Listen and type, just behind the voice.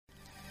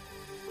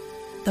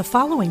The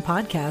following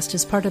podcast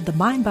is part of the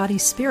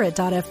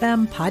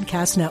MindBodySpirit.fm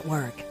podcast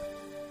network.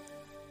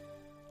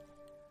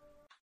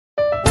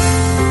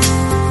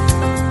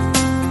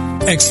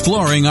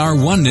 Exploring our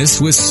oneness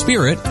with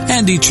spirit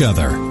and each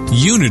other.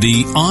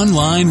 Unity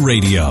Online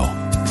Radio.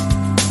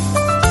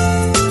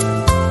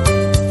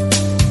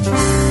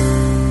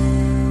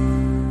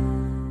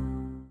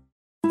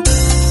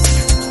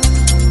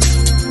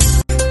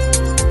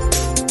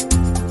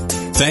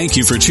 Thank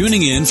you for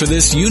tuning in for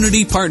this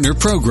Unity Partner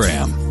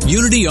Program.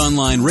 Unity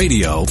Online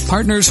Radio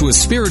partners with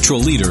spiritual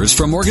leaders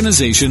from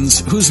organizations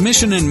whose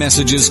mission and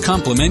messages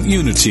complement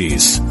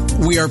Unity's.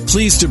 We are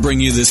pleased to bring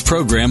you this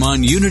program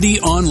on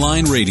Unity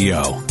Online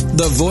Radio,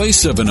 the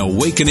voice of an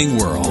awakening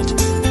world.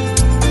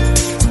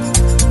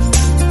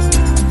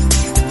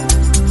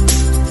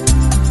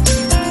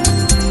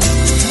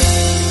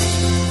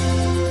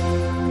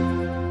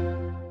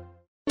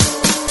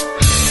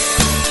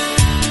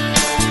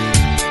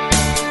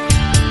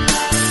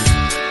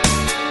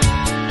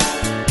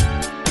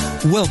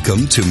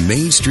 Welcome to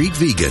Main Street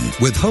Vegan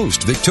with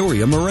host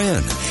Victoria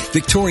Moran.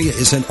 Victoria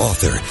is an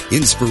author,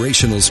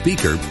 inspirational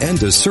speaker,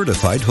 and a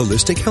certified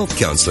holistic health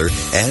counselor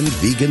and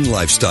vegan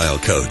lifestyle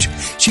coach.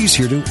 She's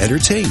here to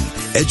entertain,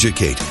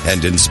 educate,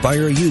 and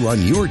inspire you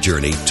on your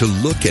journey to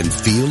look and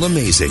feel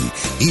amazing,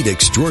 eat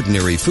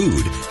extraordinary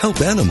food, help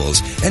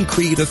animals, and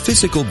create a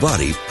physical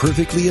body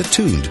perfectly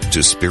attuned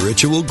to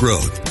spiritual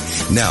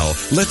growth. Now,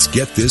 let's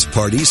get this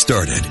party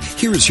started.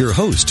 Here is your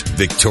host,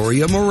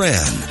 Victoria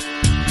Moran.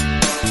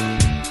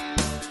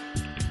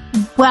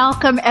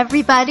 Welcome,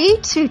 everybody,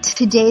 to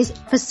today's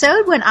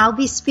episode when I'll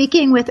be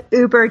speaking with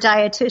Uber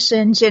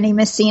dietitian Ginny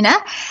Messina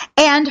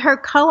and her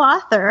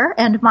co-author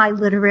and my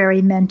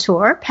literary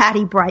mentor,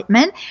 Patty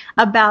Brightman,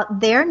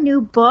 about their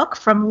new book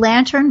from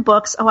Lantern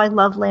Books. Oh, I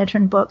love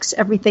Lantern Books.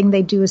 Everything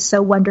they do is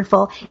so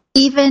wonderful.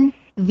 Even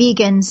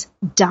Vegans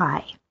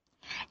Die.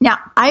 Now,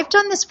 I've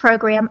done this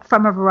program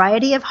from a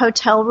variety of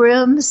hotel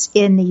rooms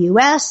in the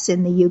U.S.,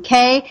 in the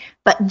UK,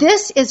 but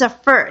this is a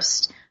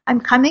first. I'm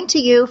coming to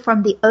you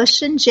from the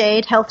Ocean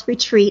Jade Health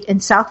Retreat in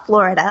South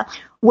Florida,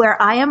 where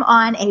I am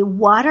on a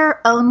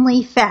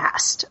water-only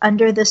fast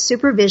under the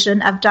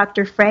supervision of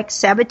Dr. Frank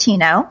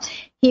Sabatino.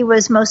 He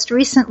was most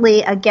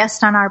recently a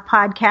guest on our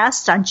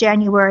podcast on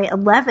January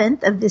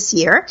 11th of this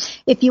year.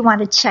 If you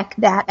want to check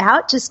that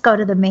out, just go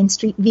to the Main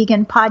Street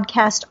Vegan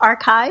Podcast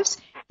archives.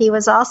 He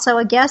was also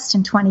a guest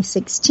in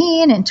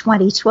 2016 and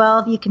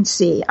 2012. You can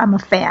see I'm a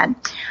fan.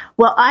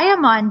 Well, I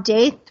am on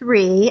day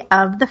 3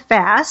 of the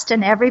fast,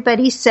 and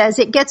everybody says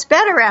it gets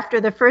better after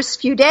the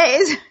first few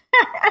days.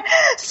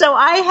 So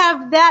I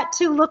have that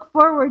to look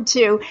forward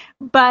to.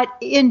 But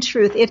in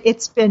truth,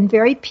 it's been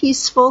very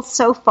peaceful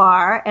so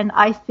far, and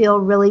I feel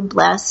really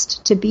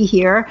blessed to be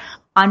here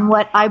on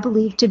what I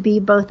believe to be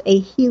both a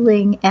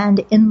healing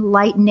and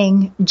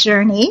enlightening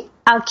journey.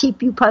 I'll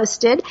keep you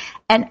posted.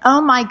 And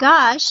oh my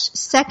gosh,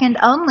 second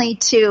only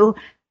to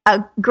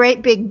a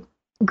great big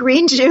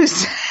green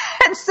juice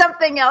and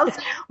something else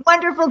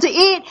wonderful to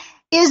eat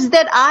is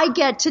that I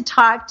get to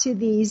talk to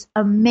these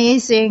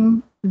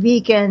amazing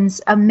vegans,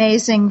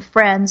 amazing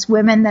friends,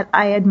 women that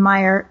I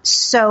admire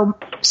so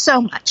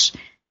much.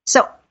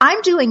 So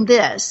I'm doing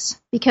this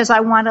because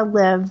I want to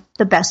live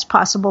the best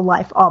possible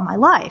life all my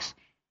life.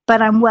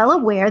 But I'm well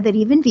aware that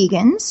even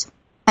vegans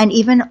and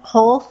even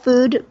whole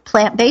food,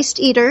 plant-based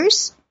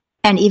eaters,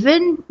 and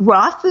even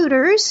raw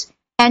fooders,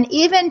 and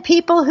even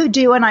people who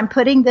do, and I'm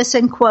putting this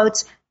in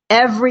quotes,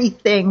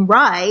 everything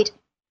right,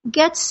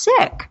 get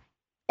sick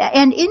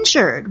and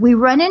injured. We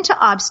run into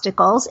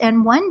obstacles,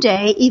 and one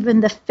day even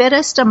the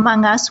fittest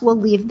among us will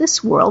leave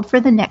this world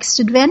for the next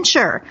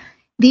adventure.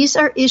 These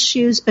are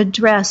issues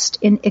addressed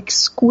in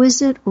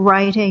exquisite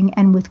writing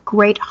and with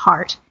great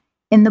heart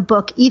in the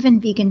book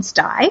Even Vegans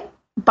Die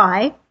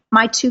by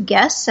my 2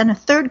 guests and a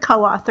third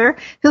co-author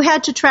who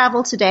had to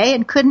travel today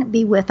and couldn't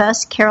be with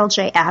us, Carol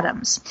J.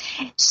 Adams.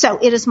 So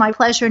it is my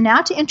pleasure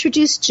now to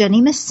introduce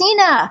Ginny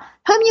Messina,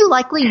 whom you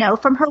likely know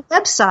from her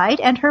website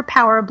and her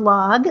power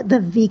blog,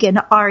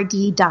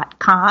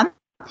 theveganrd.com,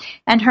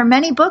 and her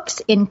many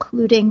books,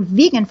 including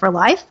Vegan for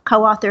Life,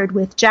 co-authored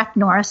with Jack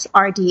Norris,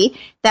 RD.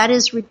 That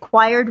is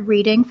required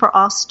reading for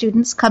all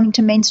students coming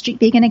to Main Street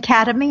Vegan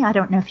Academy. I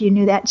don't know if you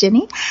knew that,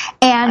 Ginny.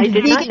 And I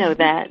did not know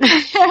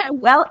that.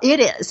 Well, it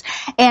is.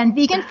 And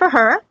Vegan for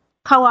Her,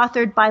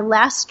 co-authored by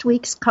last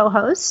week's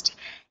co-host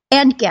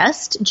and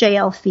guest,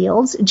 J.L.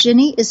 Fields.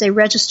 Ginny is a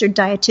registered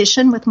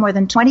dietitian with more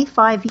than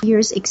 25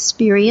 years'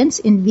 experience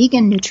in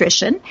vegan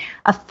nutrition,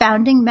 a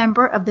founding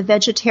member of the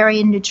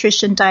Vegetarian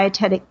Nutrition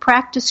Dietetic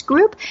Practice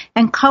Group,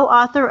 and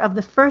co-author of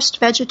the first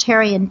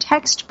vegetarian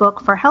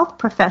textbook for health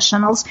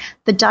professionals,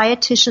 The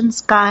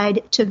Dietitian's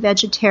Guide to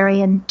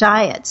Vegetarian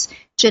Diets.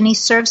 Ginny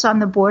serves on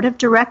the board of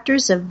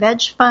directors of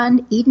Veg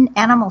Fund, Eden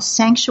Animal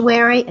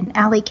Sanctuary, and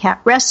Alley Cat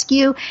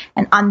Rescue,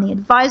 and on the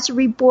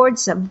advisory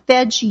boards of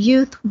Veg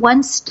Youth,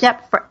 One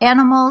Step for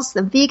Animals,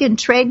 the Vegan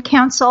Trade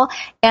Council,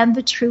 and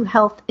the True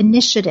Health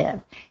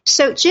Initiative.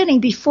 So, Ginny,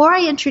 before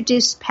I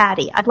introduce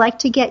Patty, I'd like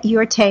to get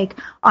your take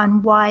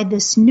on why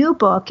this new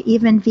book,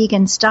 Even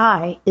Vegans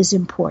Die, is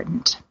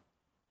important.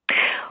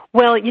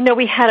 Well,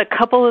 we had a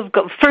couple of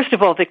first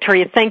of all,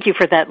 Victoria, thank you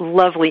for that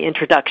lovely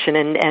introduction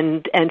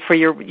and for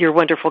your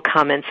wonderful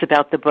comments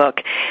about the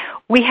book.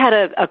 We had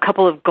a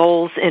couple of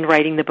goals in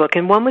writing the book,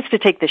 and one was to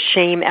take the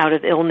shame out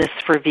of illness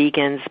for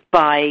vegans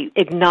by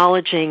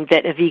acknowledging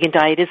that a vegan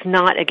diet is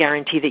not a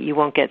guarantee that you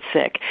won't get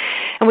sick.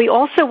 And we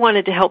also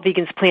wanted to help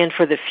vegans plan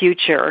for the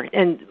future,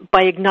 and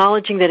by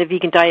acknowledging that a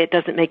vegan diet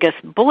doesn't make us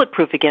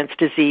bulletproof against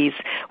disease,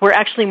 we're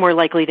actually more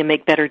likely to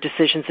make better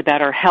decisions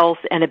about our health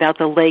and about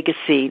the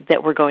legacy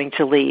that we're going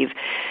to leave.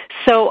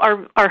 So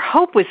our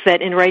hope was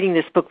that in writing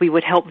this book we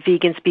would help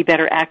vegans be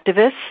better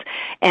activists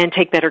and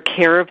take better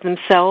care of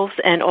themselves,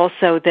 and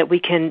also that we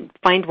can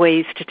find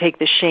ways to take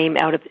the shame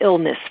out of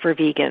illness for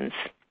vegans.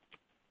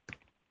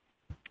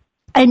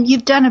 And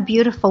you've done a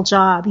beautiful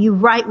job. You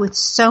write with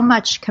so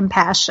much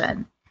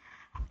compassion.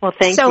 Well,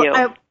 thank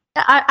you.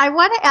 I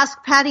want to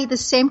ask Patty the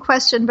same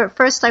question, but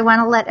first I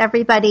want to let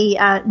everybody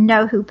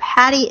know who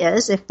Patty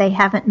is if they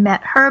haven't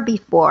met her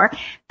before.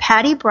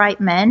 Patty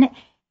Brightman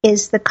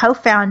is the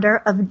co-founder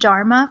of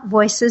Dharma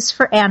Voices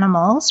for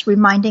Animals,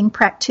 reminding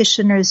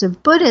practitioners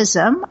of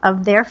Buddhism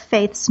of their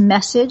faith's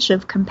message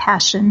of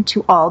compassion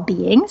to all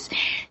beings.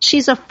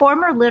 She's a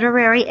former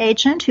literary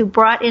agent who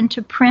brought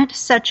into print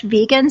such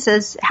vegans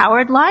as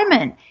Howard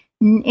Lyman,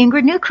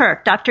 Ingrid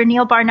Newkirk, Dr.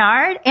 Neil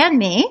Barnard, and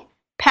me.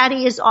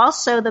 Patty is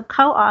also the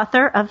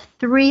co-author of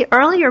 3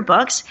 earlier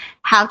books,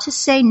 How to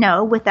Say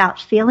No Without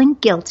Feeling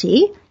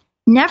Guilty,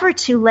 Never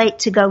Too Late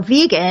to Go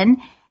Vegan,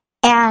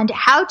 and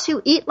How to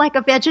Eat Like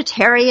a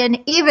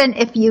Vegetarian Even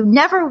If You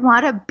Never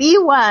Want to Be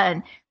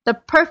One. The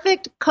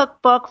perfect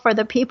cookbook for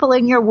the people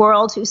in your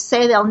world who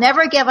say they'll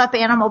never give up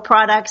animal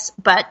products,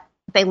 but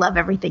they love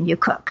everything you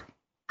cook.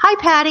 Hi,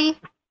 Patty.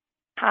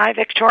 Hi,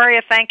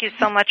 Victoria. Thank you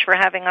so much for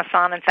having us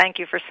on, and thank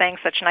you for saying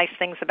such nice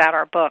things about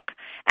our book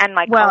and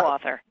my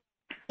co-author.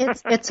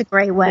 It's a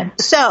great one.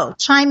 So,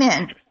 chime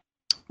in.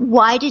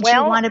 Why did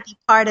you want to be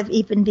part of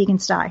Even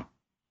Vegans Die?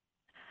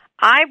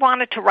 I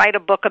wanted to write a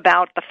book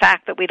about the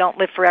fact that we don't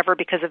live forever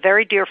because a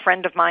very dear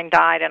friend of mine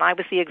died, and I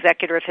was the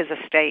executor of his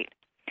estate.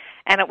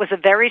 And it was a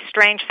very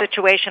strange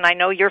situation. I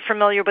know you're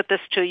familiar with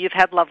this, too. You've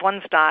had loved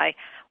ones die.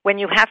 When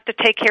you have to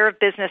take care of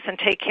business and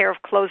take care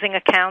of closing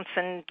accounts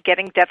and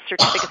getting death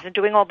certificates and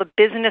doing all the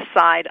business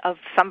side of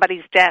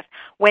somebody's death,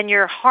 when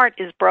your heart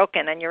is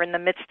broken and you're in the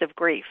midst of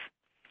grief.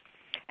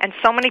 And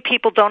so many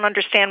people don't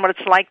understand what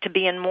it's like to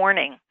be in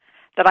mourning,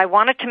 that I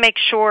wanted to make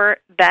sure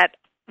that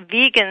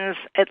vegans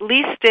at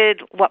least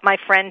did what my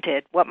friend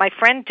did. What my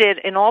friend did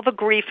in all the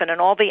grief and in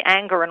all the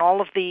anger and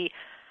all of the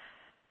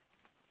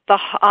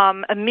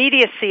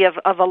immediacy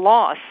of a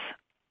loss.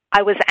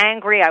 I was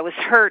angry, I was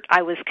hurt,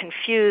 I was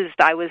confused,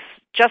 I was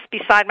just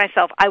beside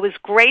myself. I was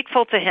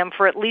grateful to him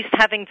for at least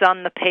having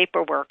done the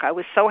paperwork. I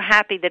was so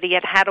happy that he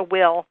had a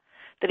will,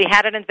 that he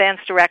had an advance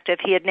directive,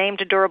 he had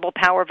named a durable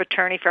power of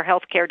attorney for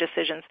health care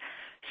decisions.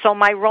 So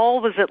my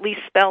role was at least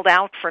spelled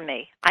out for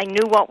me. I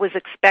knew what was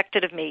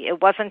expected of me.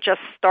 It wasn't just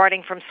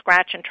starting from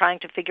scratch and trying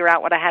to figure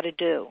out what I had to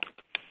do.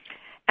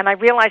 And I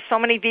realized so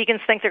many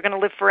vegans think they're going to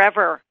live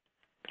forever,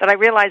 that I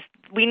realized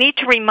we need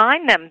to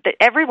remind them that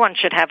everyone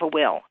should have a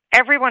will.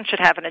 Everyone should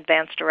have an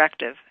advance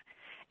directive.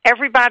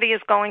 Everybody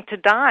is going to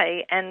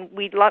die, and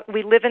we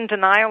live in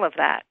denial of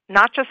that.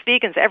 Not just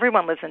vegans,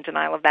 everyone lives in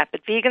denial of that,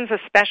 but vegans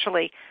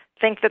especially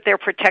think that they're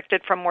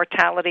protected from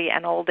mortality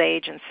and old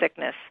age and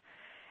sickness.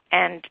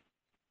 And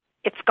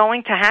it's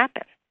going to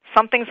happen.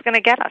 Something's going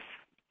to get us.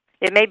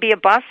 It may be a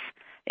bus,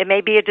 it may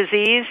be a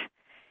disease,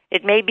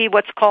 it may be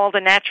what's called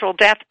a natural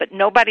death, but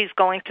nobody's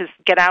going to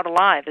get out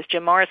alive, as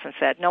Jim Morrison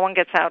said. No one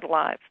gets out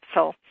alive.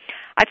 So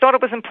I thought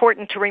it was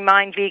important to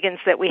remind vegans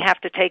that we have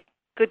to take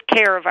good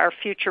care of our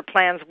future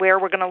plans, where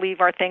we're going to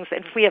leave our things.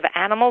 And if we have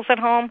animals at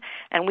home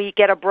and we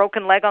get a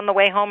broken leg on the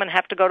way home and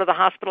have to go to the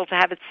hospital to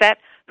have it set,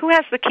 who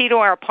has the key to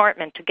our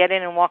apartment to get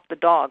in and walk the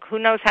dog? Who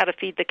knows how to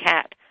feed the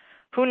cat?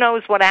 Who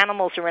knows what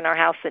animals are in our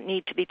house that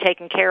need to be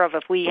taken care of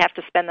if we have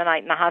to spend the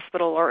night in the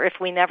hospital or if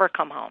we never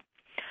come home?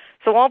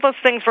 So all those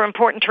things were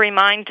important to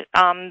remind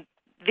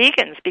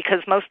vegans, because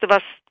most of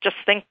us just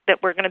think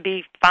that we're going to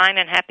be fine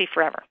and happy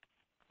forever.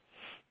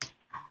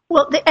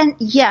 Well, and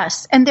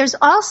yes, and there's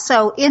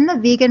also in the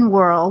vegan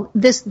world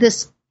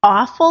this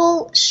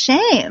awful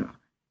shame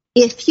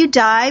if you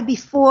die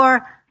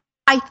before,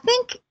 I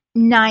think,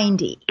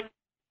 90.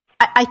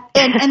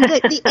 And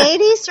the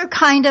 80s are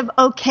kind of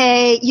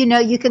okay. You know,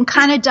 you can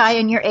kind of die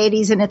in your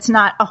 80s and it's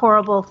not a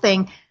horrible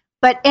thing.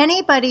 But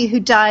anybody who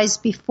dies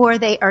before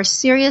they are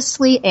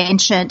seriously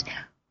ancient,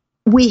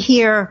 we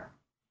hear,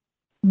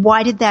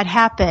 why did that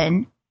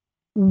happen?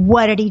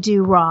 What did he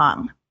do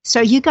wrong? So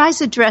you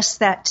guys address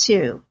that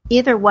too.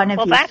 Either one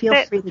of you,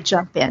 feel free to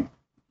jump in.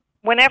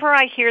 Whenever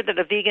I hear that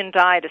a vegan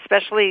died,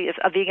 especially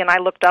a vegan I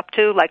looked up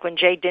to, like when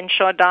Jay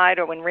Dinshaw died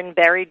or when Rin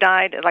Berry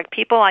died, like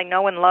people I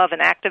know and love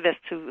and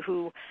activists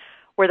who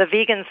were the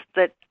vegans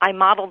that I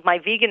modeled my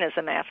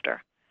veganism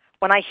after.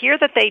 When I hear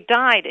that they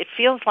died, it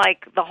feels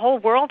like the whole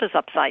world is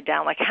upside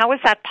down. Like, how is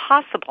that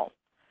possible?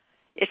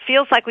 It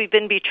feels like we've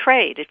been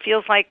betrayed. It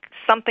feels like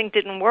something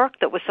didn't work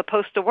that was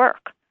supposed to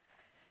work.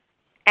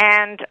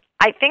 And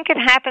I think it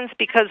happens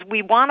because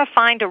we want to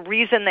find a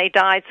reason they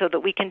died so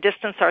that we can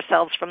distance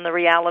ourselves from the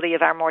reality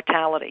of our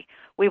mortality.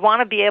 We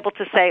want to be able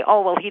to say,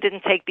 oh, well, he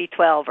didn't take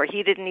B12, or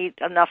he didn't eat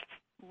enough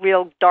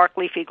real dark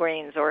leafy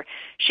greens, or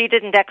she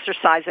didn't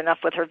exercise enough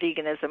with her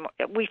veganism.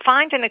 We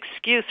find an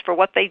excuse for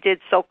what they did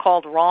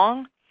so-called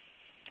wrong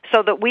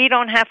so that we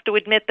don't have to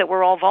admit that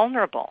we're all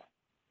vulnerable.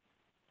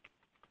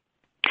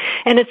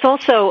 And it's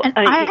also,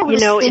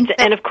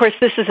 and of course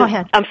this is,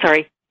 I'm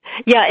sorry.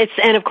 Yeah,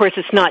 and of course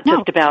it's not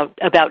just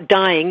about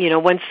dying.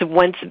 Once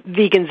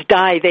vegans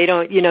die, they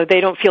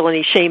don't feel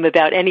any shame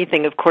about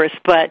anything, of course.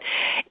 But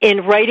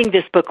in writing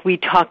this book, we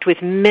talked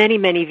with many,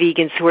 many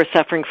vegans who are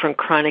suffering from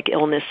chronic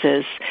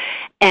illnesses,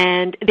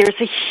 and there's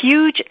a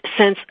huge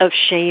sense of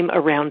shame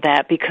around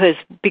that because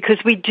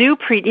we do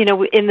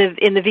in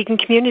the vegan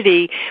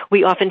community,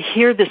 we often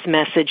hear this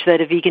message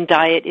that a vegan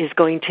diet is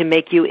going to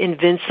make you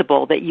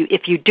invincible, that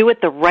if you do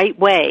it the right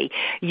way,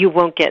 you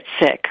won't get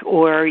sick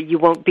or you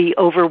won't be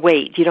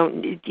overweight.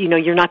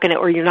 You're not going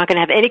to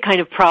have any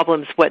kind of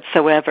problems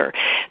whatsoever.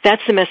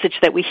 That's the message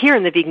that we hear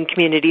in the vegan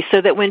community,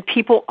 so that when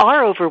people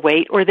are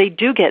overweight or they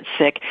do get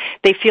sick,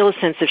 they feel a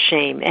sense of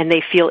shame and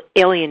they feel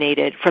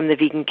alienated from the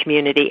vegan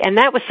community. And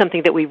that was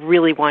something that we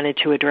really wanted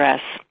to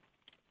address.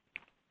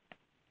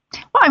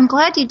 Well, I'm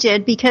glad you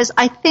did, because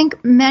I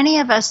think many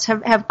of us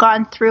have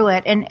gone through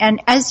it.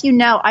 And as you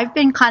know, I've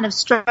been kind of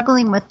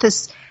struggling with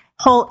this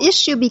whole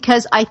issue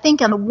because I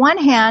think on the one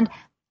hand,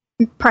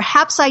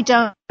 perhaps I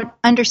don't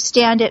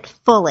understand it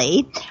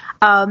fully,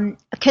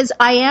 because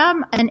I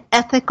am an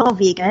ethical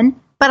vegan,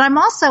 but I'm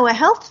also a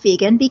health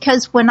vegan,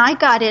 because when I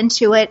got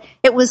into it,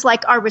 it was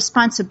like our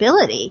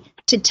responsibility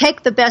to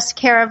take the best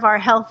care of our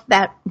health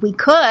that we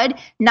could,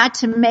 not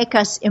to make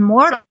us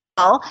immortal,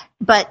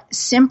 but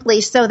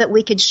simply so that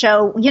we could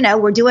show,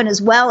 we're doing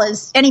as well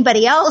as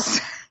anybody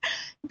else.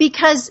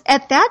 Because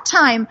at that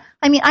time,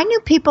 I knew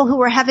people who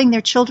were having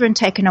their children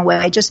taken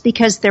away just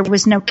because there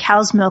was no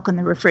cow's milk in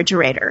the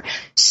refrigerator.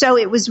 So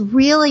it was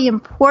really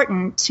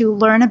important to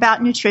learn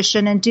about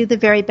nutrition and do the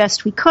very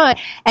best we could.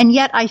 And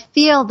yet I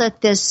feel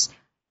that this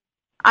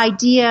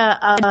idea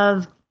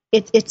of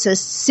it's a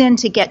sin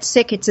to get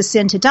sick, it's a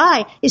sin to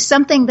die, is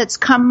something that's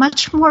come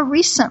much more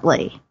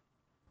recently.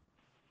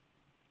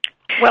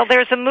 Well,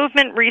 there's a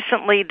movement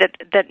recently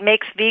that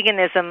makes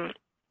veganism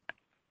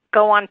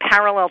go on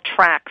parallel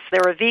tracks.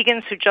 There are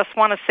vegans who just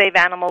want to save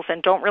animals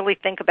and don't really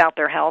think about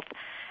their health.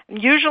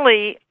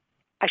 Usually,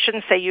 I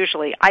shouldn't say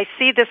usually, I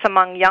see this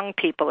among young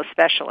people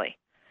especially.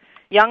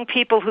 Young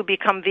people who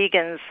become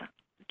vegans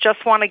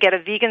just want to get a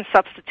vegan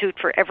substitute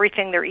for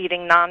everything they're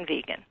eating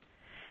non-vegan.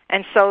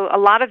 And so a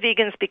lot of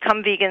vegans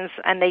become vegans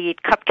and they eat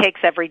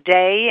cupcakes every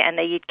day and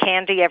they eat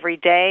candy every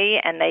day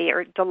and they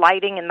are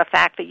delighting in the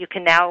fact that you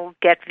can now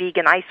get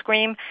vegan ice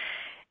cream.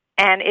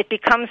 And it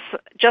becomes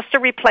just a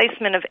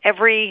replacement of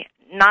every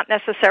not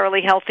necessarily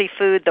healthy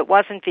food that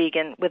wasn't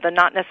vegan with a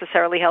not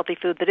necessarily healthy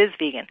food that is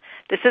vegan.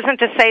 This isn't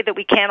to say that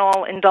we can't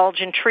all indulge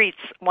in treats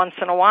once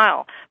in a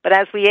while, but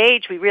as we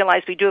age, we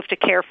realize we do have to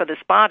care for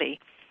this body.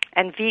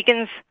 And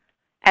vegans,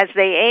 as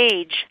they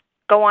age,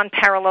 go on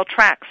parallel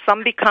tracks.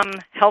 Some become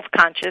health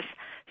conscious,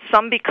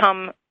 some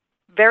become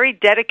very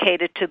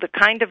dedicated to the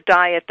kind of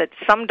diet that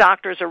some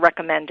doctors are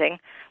recommending,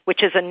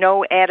 which is a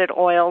no added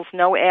oils,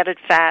 no added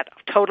fat,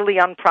 totally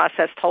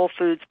unprocessed whole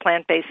foods,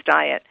 plant-based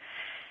diet.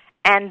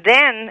 And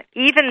then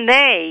even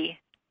they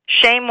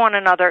shame one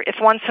another if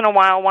once in a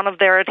while one of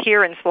their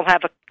adherents will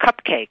have a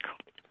cupcake.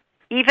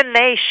 Even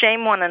they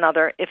shame one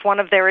another if one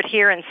of their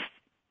adherents,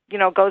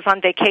 goes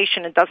on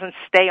vacation and doesn't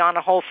stay on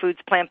a whole foods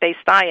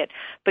plant-based diet,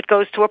 but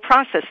goes to a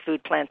processed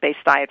food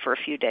plant-based diet for a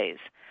few days.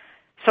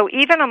 So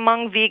even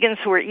among vegans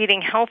who are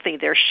eating healthy,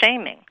 they're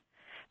shaming.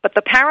 But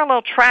the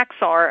parallel tracks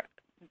are,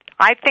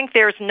 I think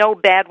there's no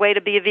bad way to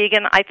be a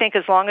vegan. I think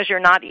as long as you're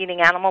not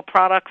eating animal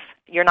products,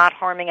 you're not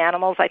harming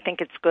animals, I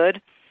think it's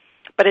good.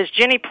 But as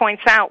Ginny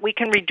points out, we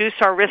can reduce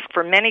our risk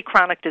for many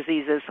chronic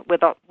diseases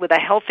with a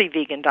healthy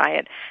vegan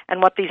diet.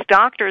 And what these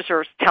doctors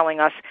are telling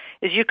us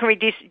is you can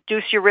reduce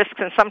your risks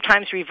and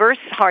sometimes reverse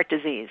heart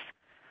disease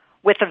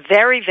with a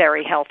very,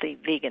 very healthy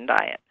vegan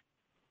diet.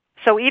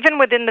 So even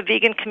within the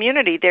vegan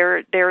community,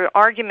 there are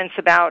arguments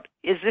about,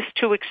 is this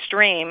too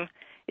extreme?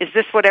 Is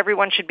this what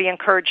everyone should be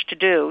encouraged to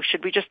do?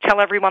 Should we just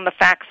tell everyone the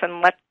facts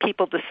and let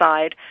people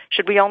decide?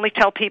 Should we only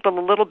tell people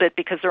a little bit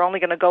because they're only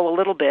going to go a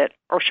little bit?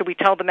 Or should we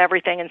tell them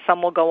everything and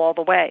some will go all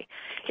the way?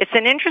 It's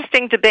an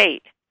interesting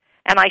debate,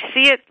 and I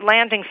see it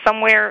landing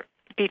somewhere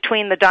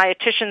between the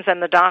dietitians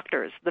and the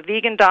doctors. The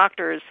vegan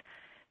doctors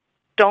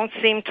don't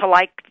seem to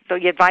like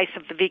the advice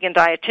of the vegan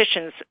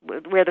dietitians,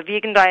 where the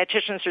vegan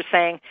dietitians are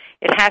saying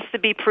it has to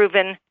be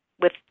proven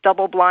with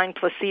double-blind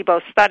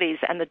placebo studies,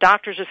 and the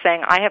doctors are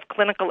saying, I have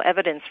clinical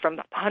evidence from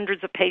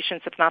hundreds of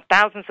patients, if not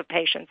thousands of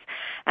patients,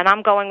 and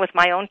I'm going with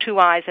my own two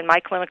eyes and my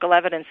clinical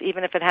evidence,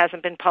 even if it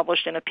hasn't been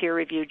published in a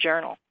peer-reviewed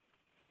journal.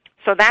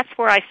 So that's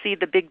where I see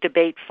the big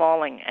debate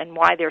falling and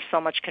why there's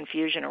so much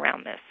confusion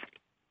around this.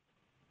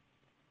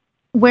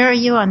 Where are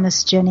you on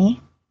this, Ginny?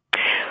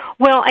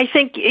 Well, I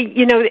think,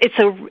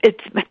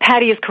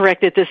 Patty is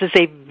correct that this is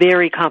a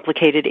very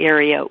complicated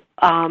area.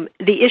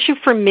 The issue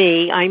for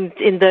me, I'm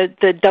in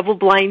the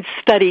double-blind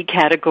study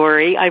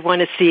category. I want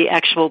to see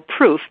actual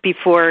proof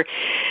before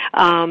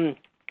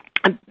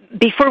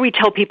we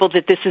tell people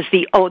that this is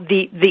the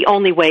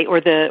only way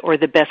or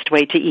the best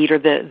way to eat or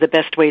the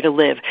best way to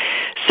live.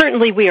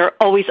 Certainly we are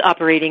always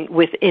operating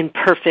with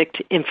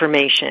imperfect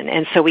information,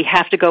 and so we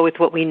have to go with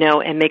what we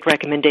know and make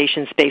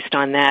recommendations based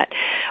on that.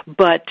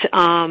 But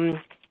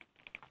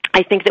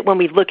I think that when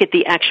we look at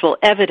the actual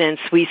evidence,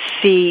 we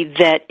see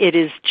that it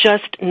is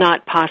just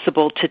not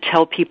possible to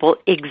tell people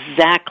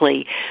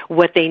exactly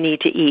what they need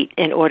to eat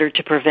in order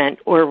to prevent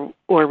or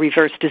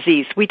reverse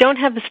disease. We don't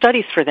have the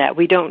studies for that.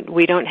 We don't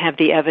have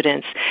the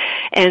evidence.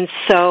 And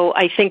so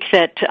I think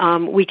that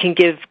we can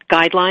give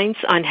guidelines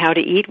on how to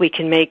eat. We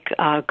can make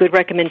good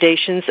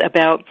recommendations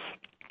about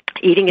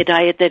eating a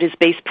diet that is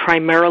based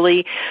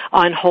primarily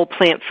on whole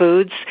plant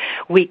foods.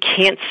 We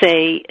can't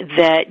say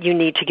that you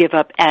need to give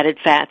up added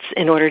fats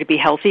in order to be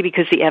healthy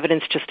because the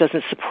evidence just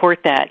doesn't support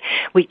that.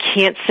 We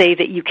can't say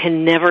that you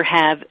can never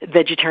have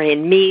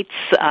vegetarian meats,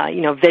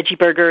 veggie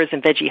burgers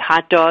and veggie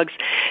hot dogs,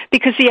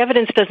 because the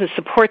evidence doesn't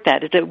support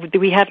that.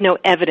 We have no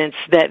evidence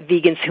that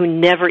vegans who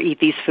never eat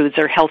these foods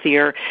are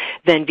healthier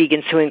than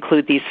vegans who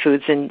include these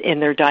foods in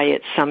their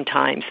diet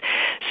sometimes.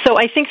 So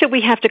I think that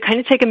we have to kind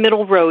of take a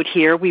middle road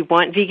here. We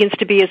want vegans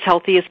to be as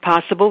healthy as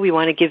possible. We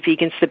want to give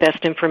vegans the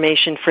best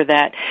information for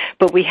that,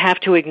 but we have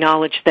to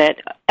acknowledge that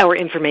our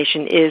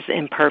information is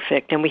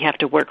imperfect, and we have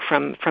to work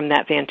from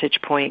that vantage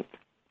point.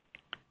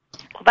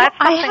 Well, that's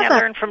something I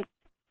learned from...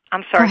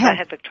 I'm sorry, go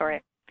ahead, Victoria.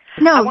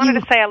 No, I wanted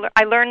to say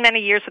I learned many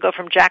years ago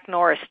from Jack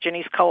Norris,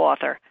 Ginny's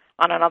co-author,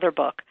 on another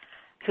book,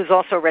 who's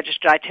also a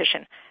registered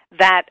dietitian,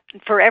 that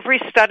for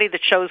every study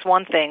that shows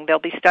one thing, there'll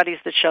be studies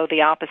that show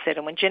the opposite.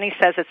 And when Ginny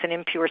says it's an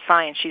impure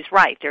science, she's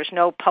right. There's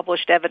no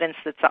published evidence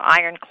that's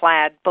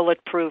ironclad,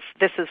 bulletproof,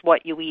 this is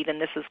what you eat and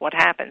this is what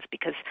happens,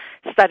 because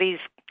studies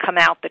come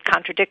out that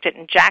contradict it.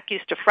 And Jack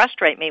used to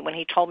frustrate me when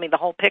he told me the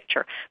whole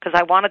picture, because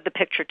I wanted the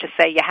picture to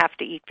say you have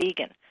to eat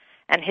vegan.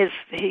 And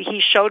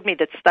he showed me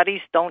that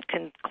studies don't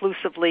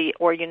conclusively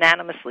or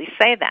unanimously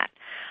say that.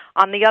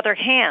 On the other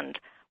hand,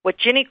 what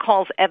Ginny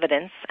calls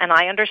evidence, and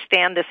I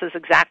understand this is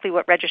exactly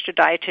what registered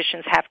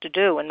dietitians have to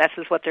do, and this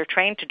is what they're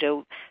trained to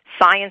do,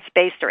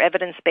 science-based or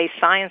evidence-based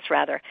science,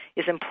 rather,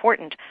 is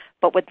important.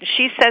 But when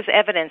she says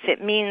evidence,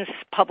 it means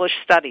published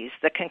studies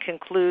that can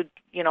conclude,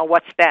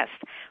 what's best.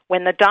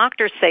 When the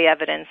doctors say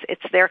evidence,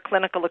 it's their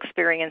clinical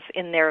experience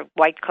in their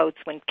white coats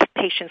when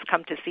patients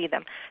come to see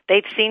them.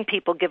 They've seen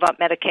people give up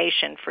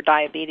medication for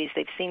diabetes.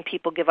 They've seen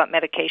people give up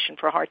medication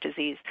for heart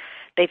disease.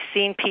 They've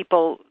seen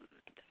people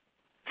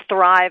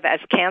thrive as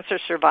cancer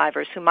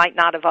survivors who might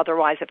not have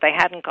otherwise if they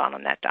hadn't gone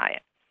on that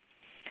diet.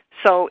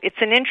 So it's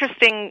an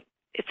interesting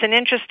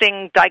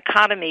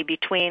dichotomy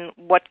between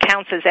what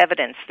counts as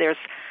evidence.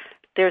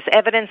 There's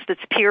evidence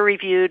that's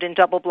peer-reviewed in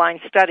double-blind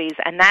studies,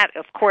 and that,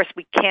 of course,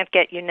 we can't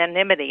get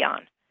unanimity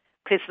on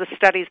because the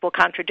studies will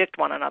contradict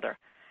one another.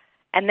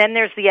 And then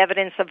there's the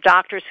evidence of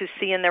doctors who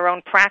see in their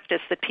own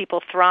practice that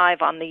people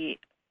thrive on the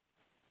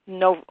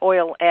no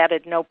oil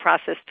added, no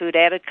processed food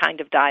added kind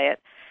of diet.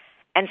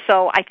 And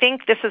so I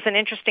think this is an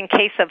interesting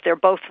case of they're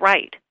both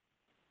right.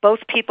 Both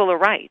people are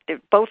right.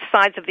 Both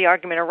sides of the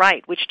argument are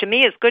right, which to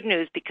me is good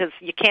news because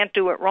you can't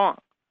do it wrong.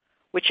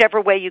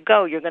 Whichever way you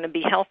go, you're going to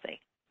be healthy.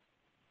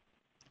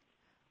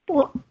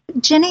 Well,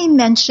 Ginny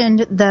mentioned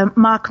the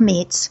mock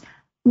meats,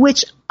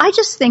 which I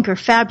just think are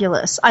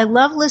fabulous. I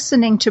love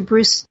listening to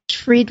Bruce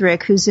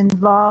Friedrich, who's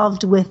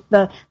involved with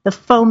the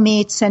faux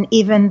meats and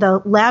even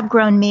the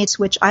lab-grown meats,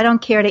 which I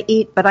don't care to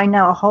eat, but I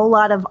know a whole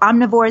lot of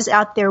omnivores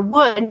out there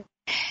would.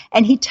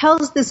 And he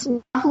tells this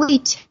lovely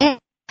tale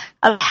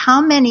of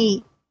how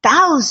many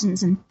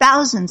thousands and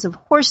thousands of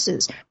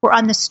horses were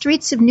on the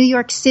streets of New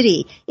York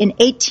City in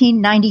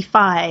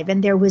 1895,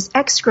 and there was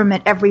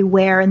excrement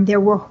everywhere, and there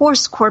were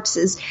horse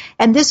corpses,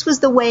 and this was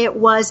the way it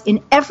was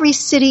in every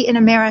city in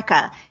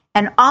America.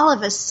 And all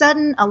of a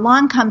sudden,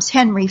 along comes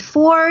Henry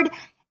Ford,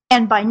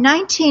 and by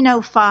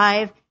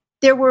 1905,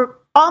 there were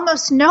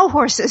almost no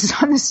horses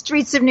on the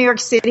streets of New York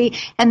City,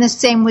 and the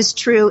same was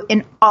true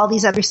in all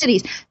these other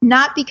cities.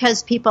 Not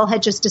because people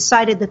had just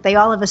decided that they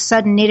all of a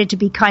sudden needed to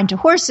be kind to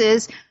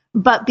horses,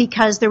 but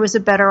because there was a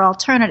better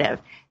alternative.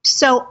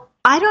 So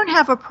I don't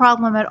have a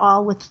problem at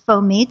all with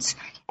faux meats,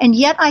 and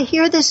yet I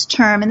hear this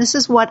term, and this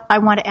is what I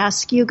want to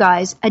ask you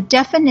guys, a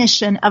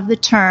definition of the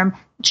term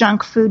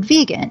junk food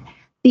vegan,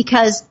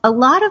 because a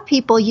lot of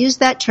people use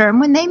that term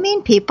when they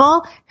mean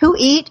people who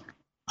eat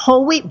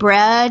whole wheat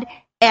bread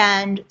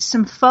and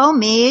some faux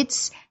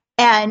meats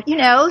and,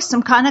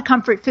 some kind of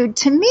comfort food.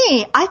 To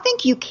me, I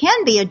think you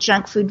can be a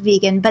junk food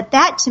vegan, but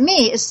that to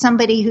me is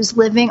somebody who's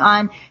living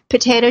on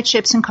potato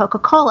chips and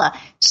Coca-Cola.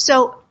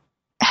 So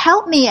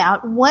help me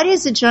out. What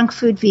is a junk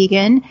food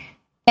vegan?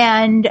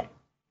 And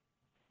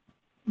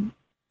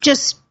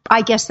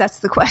I guess that's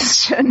the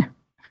question.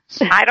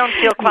 I don't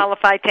feel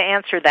qualified to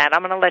answer that.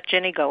 I'm going to let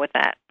Ginny go with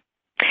that.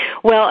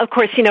 Well, of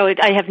course,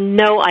 I have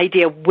no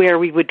idea where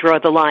we would draw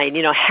the line.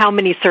 How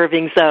many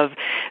servings of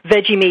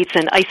veggie meats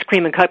and ice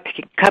cream and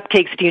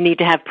cupcakes do you need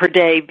to have per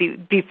day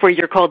before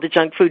you're called a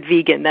junk food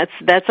vegan?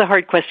 That's a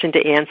hard question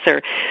to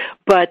answer.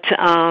 But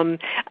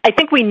I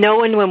think we know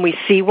when we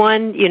see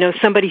one.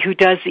 Somebody who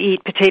does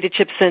eat potato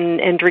chips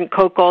and drink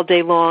Coke all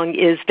day long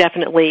is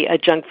definitely a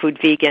junk food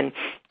vegan.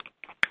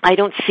 I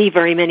don't see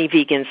very many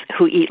vegans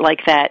who eat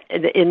like that.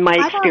 In my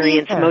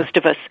experience, most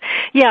of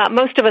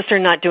us are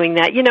not doing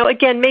that.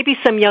 Again, maybe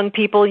some young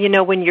people,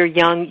 when you're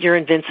young, you're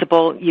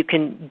invincible. You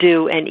can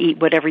do and eat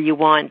whatever you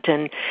want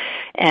and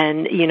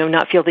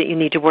not feel that you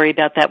need to worry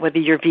about that, whether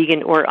you're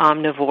vegan or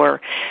omnivore.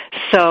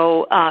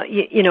 So,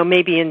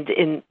 maybe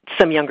in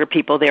some younger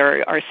people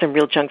there are some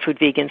real junk food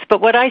vegans. But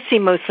what I see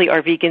mostly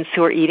are vegans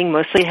who are eating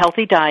mostly a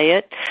healthy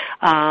diet,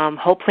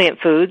 whole plant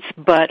foods,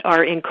 but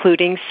are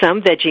including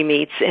some veggie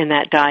meats in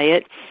that diet,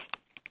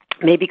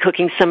 maybe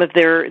cooking some of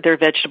their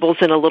vegetables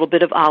in a little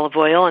bit of olive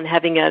oil and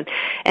having an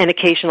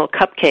occasional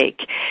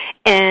cupcake.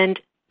 And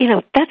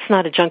that's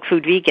not a junk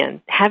food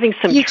vegan. Having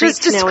some treats now and then. You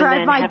just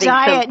described my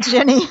diet,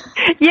 Jenny.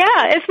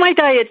 Yeah, it's my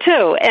diet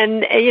too.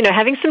 And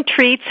having some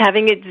treats,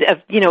 having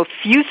a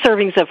few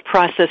servings of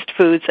processed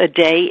foods a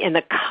day in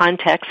the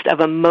context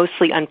of a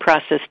mostly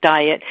unprocessed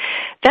diet,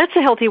 that's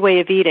a healthy way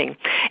of eating.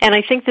 And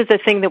I think that the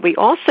thing that we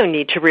also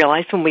need to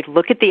realize when we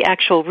look at the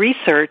actual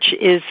research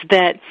is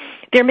that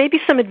there may be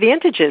some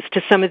advantages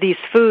to some of these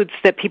foods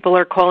that people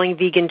are calling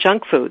vegan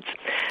junk foods.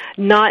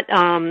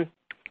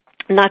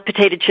 Not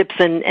potato chips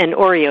and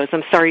Oreos.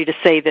 I'm sorry to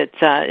say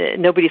that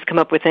nobody's come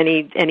up with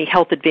any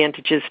health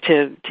advantages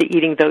to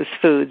eating those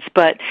foods.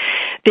 But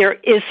there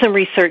is some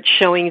research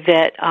showing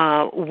that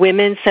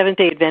women,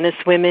 Seventh-day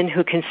Adventist women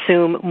who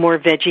consume more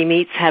veggie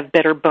meats have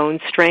better bone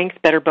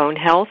strength, better bone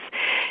health.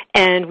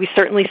 And we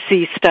certainly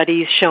see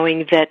studies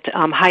showing that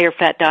higher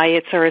fat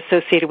diets are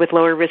associated with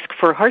lower risk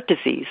for heart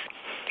disease.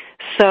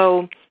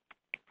 So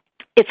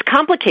it's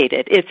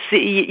complicated. It's,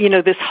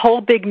 this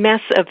whole big mess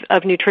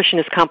of nutrition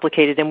is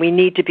complicated, and we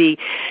need to be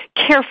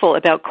careful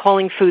about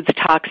calling foods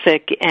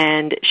toxic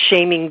and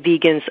shaming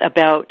vegans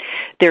about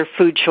their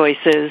food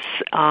choices,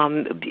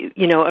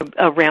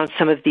 around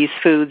some of these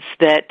foods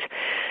that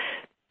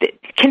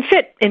can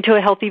fit into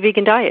a healthy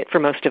vegan diet for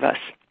most of us.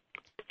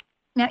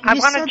 Now,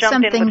 you said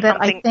something that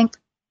I think...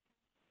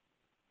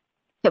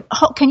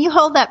 Can you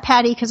hold that,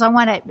 Patty? Because I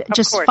want to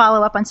just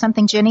follow up on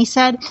something Jenny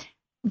said.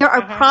 There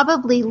are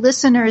probably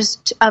listeners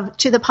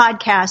to the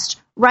podcast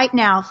right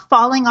now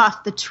falling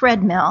off the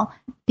treadmill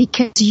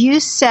because you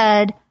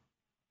said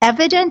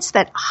evidence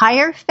that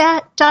higher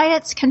fat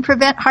diets can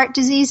prevent heart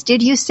disease.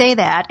 Did you say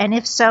that? And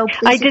if so,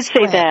 please I did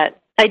explain. say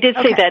that. I did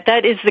say that.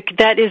 That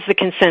is the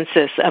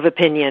consensus of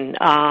opinion.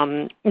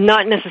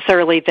 Not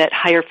necessarily that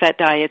higher fat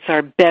diets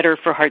are better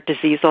for heart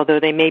disease,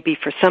 although they may be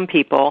for some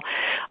people.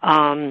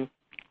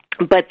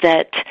 But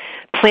that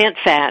plant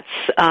fats,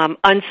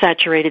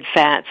 unsaturated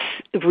fats,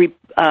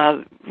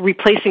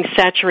 replacing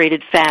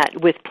saturated fat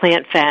with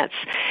plant fats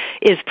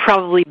is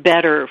probably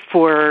better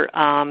for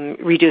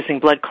reducing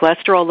blood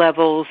cholesterol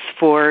levels,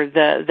 for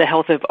the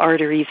health of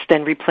arteries,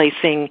 than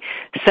replacing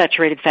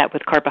saturated fat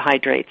with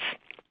carbohydrates.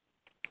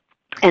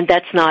 And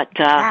that's not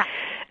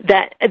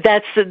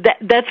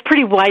that's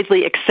pretty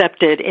widely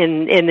accepted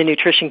in the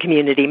nutrition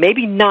community.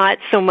 Maybe not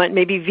so much.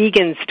 Maybe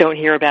vegans don't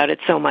hear about it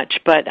so much,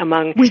 but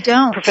among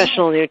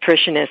professional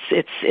nutritionists,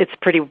 it's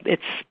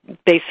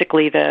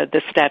basically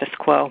the status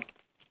quo.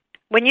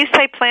 When you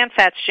say plant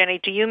fats, Jenny,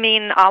 do you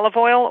mean olive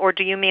oil or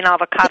do you mean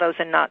avocados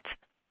and nuts?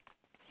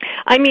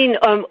 I mean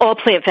all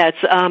plant fats: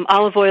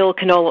 olive oil,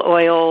 canola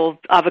oil,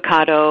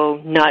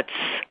 avocado, nuts,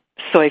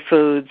 soy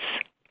foods.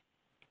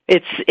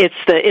 It's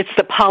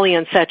the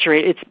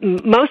polyunsaturated.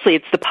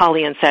 It's the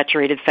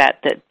polyunsaturated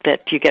fat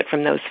that you get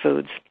from those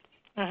foods.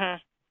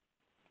 Mm-hmm.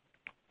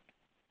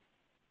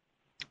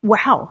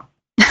 Wow.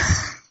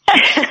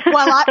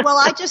 Well,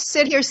 I just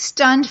sit here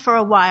stunned for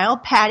a while.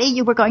 Patty,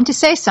 you were going to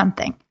say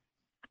something.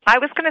 I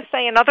was going to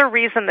say another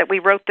reason that we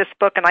wrote this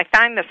book, and I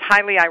find this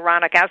highly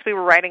ironic. As we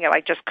were writing it,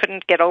 I just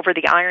couldn't get over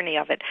the irony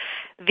of it.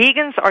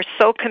 Vegans are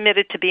so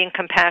committed to being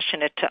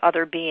compassionate to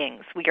other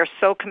beings. We are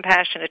so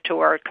compassionate to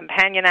our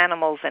companion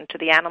animals and to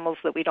the animals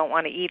that we don't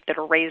want to eat that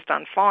are raised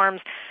on farms.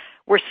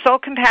 We're so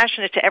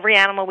compassionate to every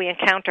animal we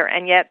encounter,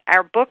 and yet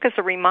our book is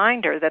a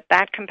reminder that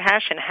that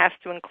compassion has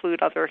to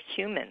include other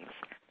humans,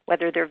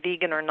 whether they're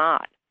vegan or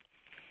not.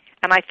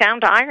 And I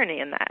found irony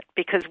in that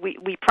because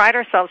we pride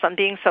ourselves on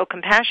being so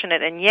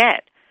compassionate, and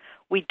yet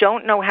we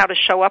don't know how to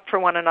show up for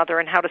one another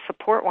and how to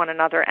support one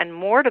another. And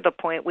more to the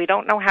point, we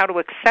don't know how to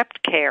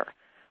accept care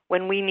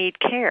when we need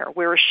care.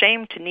 We're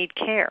ashamed to need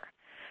care.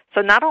 So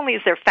not only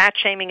is there fat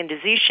shaming and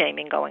disease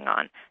shaming going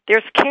on,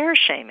 there's care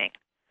shaming.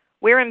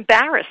 We're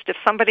embarrassed if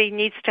somebody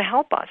needs to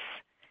help us.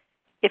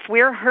 If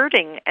we're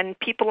hurting and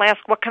people ask,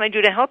 what can I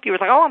do to help you?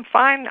 It's like, oh, I'm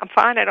fine,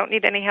 I don't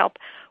need any help.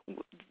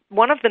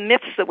 One of the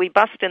myths that we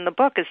bust in the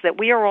book is that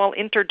we are all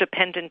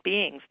interdependent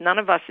beings. None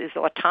of us is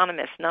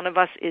autonomous. None of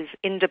us is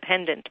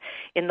independent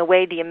in the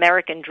way the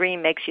American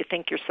dream makes you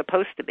think you're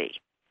supposed to be.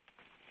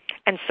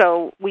 And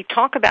so we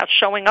talk about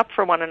showing up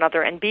for one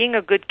another and being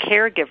a good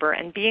caregiver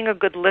and being a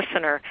good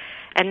listener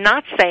and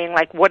not saying,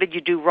 like, what did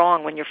you do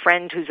wrong when your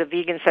friend who's a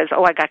vegan says,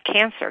 oh, I got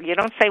cancer. You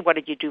don't say, what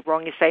did you do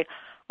wrong? You say,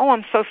 oh,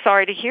 I'm so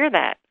sorry to hear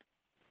that.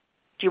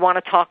 Do you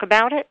want to talk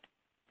about it?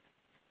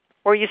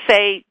 Or you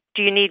say,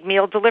 do you need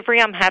meal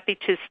delivery? I'm happy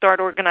to start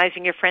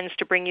organizing your friends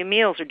to bring you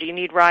meals. Or do you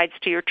need rides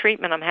to your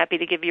treatment? I'm happy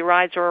to give you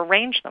rides or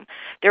arrange them.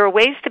 There are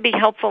ways to be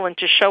helpful and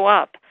to show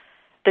up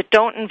that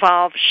don't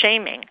involve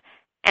shaming.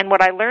 And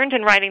what I learned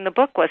in writing the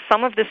book was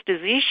some of this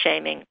disease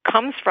shaming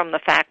comes from the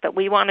fact that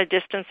we want to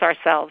distance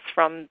ourselves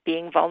from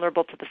being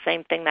vulnerable to the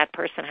same thing that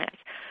person has.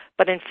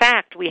 But in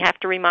fact, we have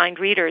to remind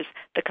readers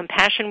the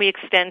compassion we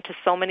extend to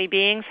so many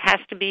beings has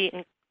to be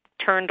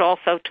turned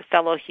also to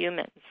fellow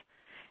humans.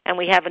 And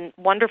we have a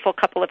wonderful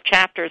couple of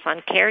chapters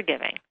on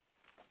caregiving.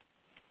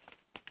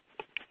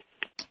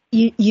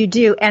 You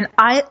do. And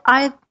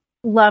I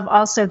love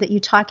also that you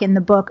talk in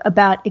the book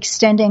about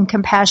extending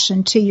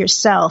compassion to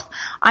yourself.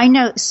 I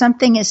know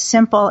something as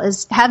simple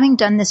as having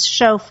done this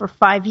show for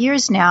 5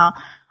 years now,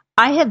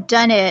 I have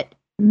done it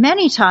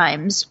many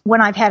times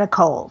when I've had a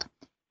cold.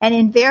 And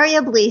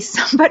invariably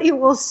somebody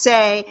will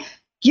say,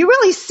 you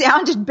really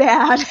sounded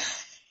bad.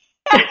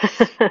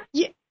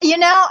 You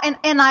know,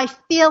 and I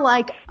feel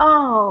like,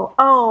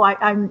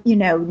 I'm,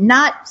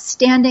 not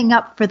standing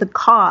up for the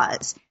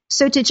cause.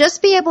 So to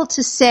just be able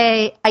to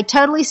say, I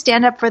totally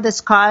stand up for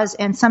this cause,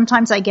 and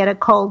sometimes I get a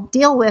cold,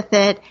 deal with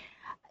it.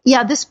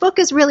 Yeah, this book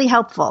is really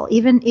helpful,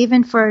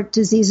 even for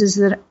diseases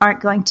that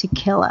aren't going to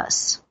kill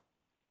us.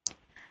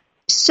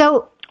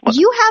 So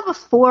you have a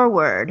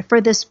foreword for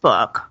this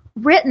book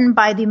written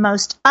by the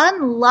most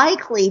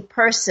unlikely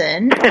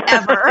person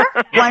ever,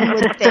 one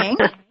would think.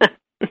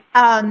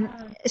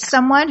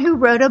 Someone who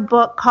wrote a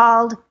book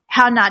called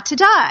How Not to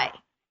Die,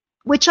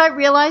 which I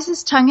realize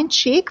is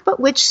tongue-in-cheek, but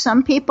which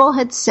some people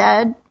had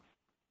said,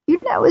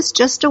 is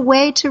just a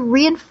way to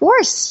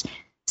reinforce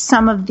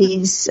some of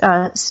these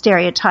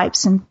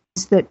stereotypes and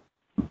things that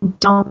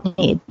don't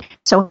need.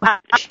 So how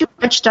did you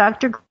approach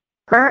Dr.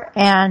 Greger,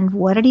 and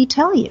what did he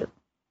tell you?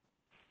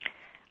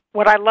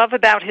 What I love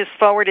about his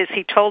foreword is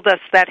he told us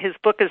that his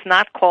book is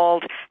not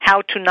called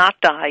How to Not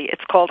Die.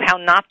 It's called How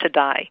Not to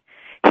Die.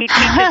 He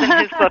teaches in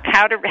his book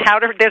how to,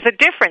 there's a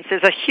difference.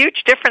 There's a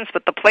huge difference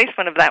with the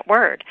placement of that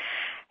word.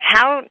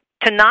 How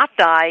to Not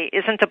Die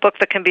isn't a book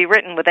that can be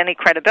written with any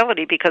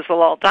credibility because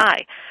we'll all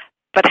die.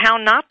 But How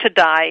Not to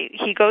Die,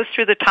 he goes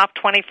through the top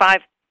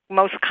 25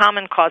 most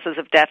common causes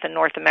of death in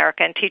North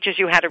America and teaches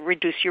you how to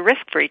reduce your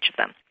risk for each of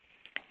them.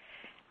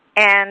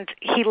 And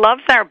he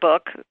loves our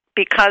book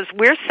because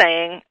we're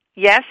saying,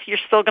 yes, you're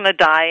still going to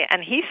die,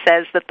 and he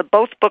says that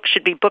both books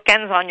should be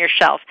bookends on your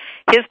shelf.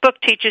 His book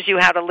teaches you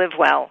how to live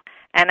well,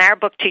 and our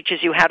book teaches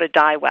you how to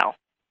die well.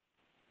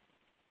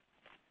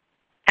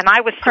 And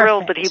I was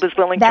thrilled that he was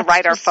willing to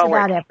write our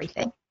foreword. That's just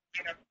about everything.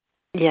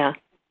 Yeah.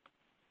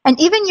 And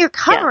even your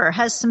cover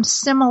has some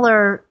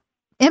similar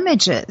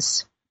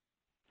images.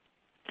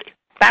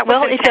 That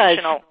was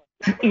intentional.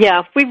 It does.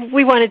 Yeah,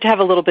 we wanted to have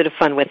a little bit of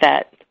fun with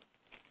that.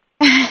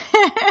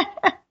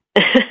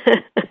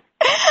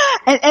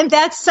 And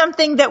that's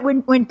something that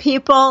when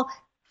people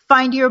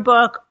find your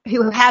book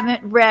who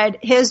haven't read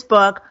his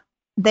book,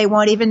 they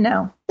won't even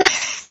know.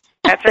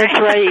 That's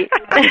right.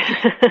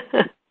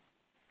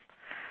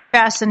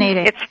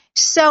 Fascinating.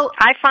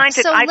 I find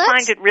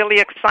it really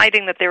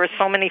exciting that there are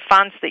so many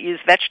fonts that use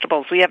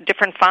vegetables. We have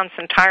different fonts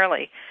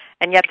entirely,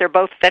 and yet they're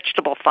both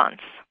vegetable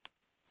fonts.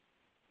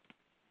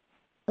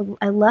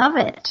 I love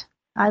it.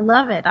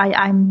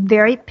 I'm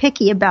very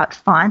picky about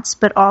fonts,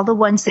 but all the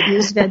ones that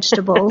use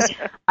vegetables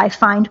I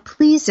find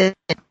pleasing.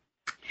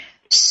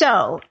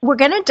 So we're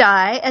going to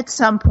die at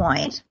some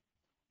point,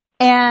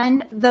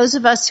 and those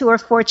of us who are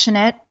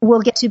fortunate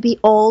will get to be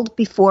old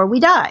before we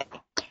die.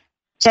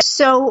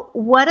 So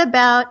what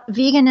about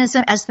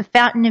veganism as the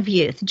fountain of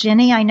youth?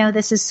 Ginny, I know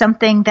this is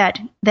something that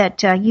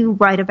you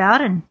write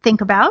about and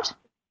think about.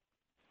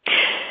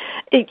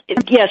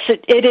 Yes,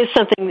 it is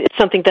something. It's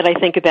something that I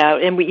think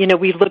about, and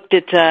we looked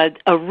at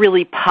a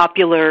really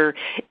popular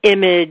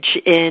image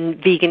in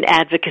vegan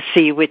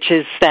advocacy, which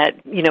is that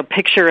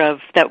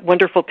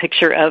wonderful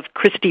picture of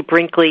Christy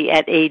Brinkley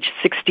at age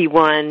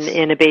 61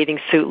 in a bathing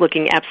suit,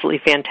 looking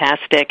absolutely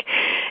fantastic.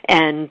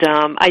 And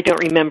I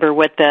don't remember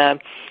what the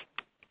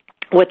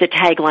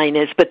tagline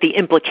is, but the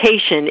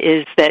implication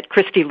is that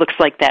Christy looks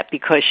like that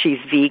because she's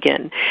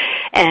vegan.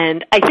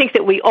 And I think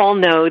that we all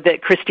know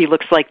that Christy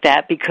looks like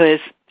that because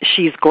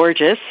she's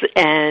gorgeous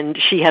and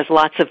she has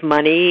lots of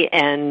money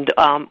and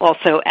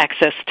also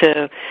access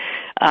to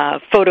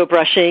photo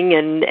brushing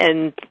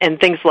and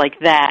things like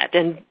that.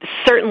 And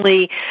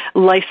certainly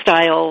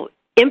lifestyle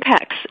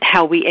impacts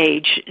how we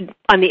age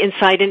on the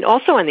inside and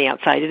also on the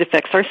outside. It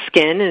affects our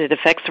skin and it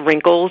affects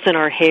wrinkles in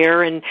our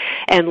hair and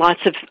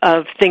lots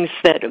of things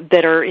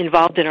that are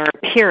involved in our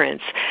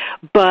appearance.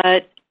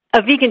 But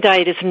A vegan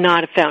diet is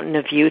not a fountain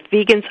of youth.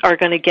 Vegans are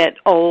going to get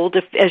old.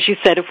 As you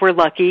said, if we're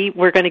lucky,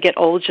 we're going to get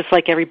old just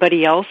like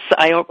everybody else.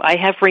 I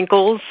have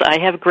wrinkles.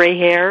 I have gray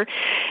hair.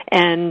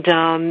 And,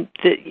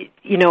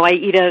 I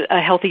eat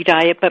a healthy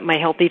diet, but my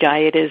healthy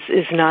diet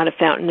is not a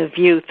fountain of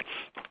youth.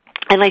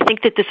 And I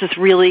think that this is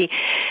really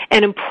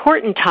an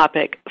important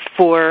topic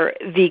for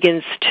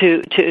vegans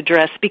to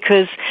address,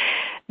 because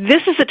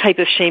this is a type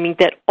of shaming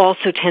that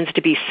also tends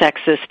to be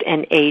sexist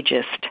and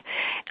ageist.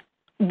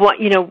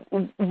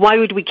 Why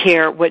would we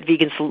care what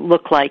vegans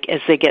look like as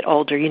they get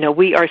older?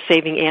 We are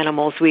saving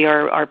animals. We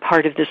are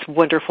part of this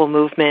wonderful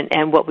movement,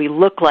 and what we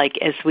look like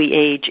as we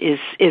age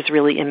is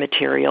really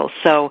immaterial.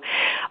 So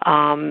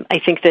I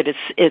think that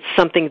it's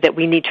something that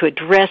we need to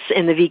address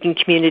in the vegan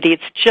community.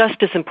 It's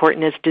just as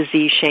important as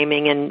disease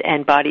shaming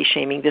and body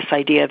shaming, this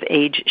idea of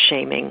age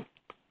shaming.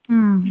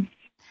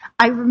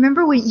 I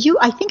remember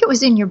I think it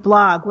was in your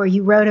blog where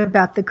you wrote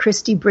about the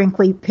Christy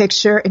Brinkley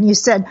picture, and you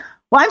said,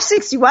 well, I'm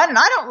 61 and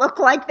I don't look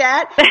like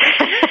that.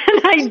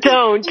 I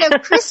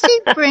don't. Christy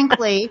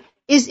Brinkley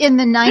is in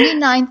the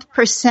 99th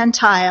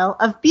percentile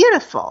of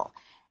beautiful.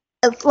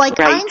 Like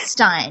right.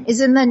 Einstein is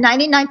in the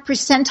 99th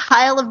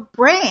percentile of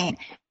brain.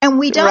 And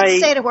we don't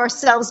say to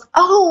ourselves,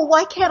 oh,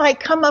 why can't I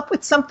come up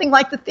with something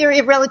like the theory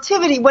of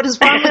relativity? What is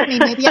wrong with me?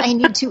 Maybe I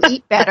need to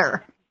eat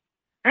better.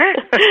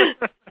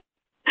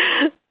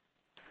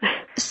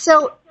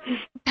 So,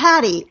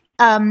 Patty,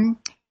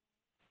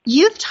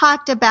 you've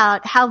talked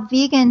about how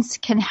vegans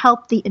can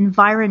help the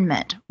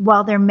environment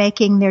while they're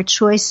making their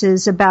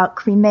choices about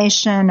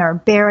cremation or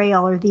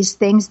burial or these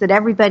things that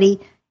everybody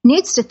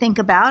needs to think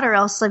about, or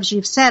else, as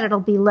you've said, it'll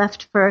be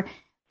left for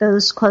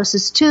those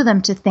closest to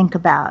them to think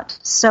about.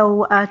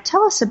 So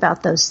tell us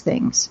about those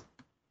things.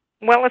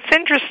 Well, it's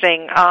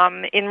interesting.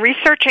 In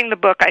researching the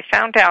book, I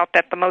found out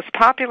that the most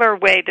popular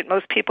way that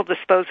most people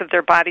dispose of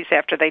their bodies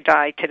after they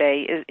die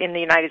today in the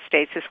United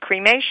States is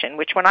cremation,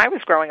 which when I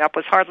was growing up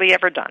was hardly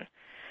ever done.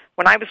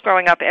 When I was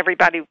growing up,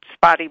 everybody's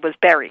body was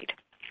buried.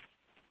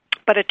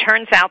 But it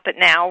turns out that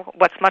now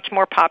what's much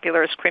more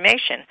popular is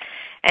cremation.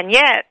 And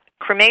yet,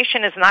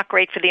 cremation is not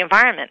great for the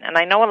environment. And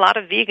I know a lot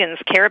of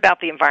vegans care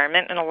about the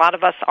environment, and a lot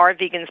of us are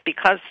vegans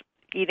because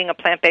eating a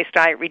plant-based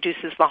diet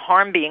reduces the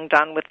harm being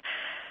done with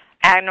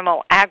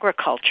animal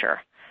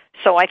agriculture.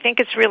 So I think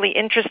it's really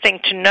interesting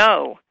to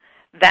know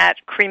that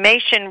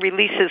cremation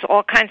releases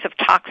all kinds of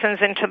toxins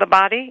into the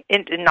body,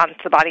 into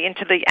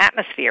the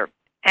atmosphere.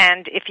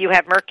 And if you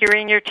have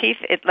mercury in your teeth,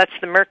 it lets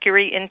the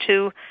mercury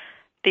into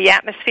the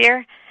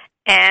atmosphere.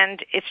 And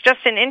it's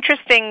just an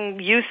interesting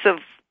use of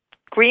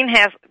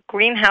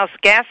greenhouse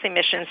gas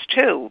emissions,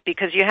 too,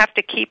 because you have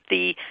to keep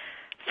the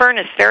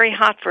furnace very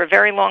hot for a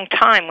very long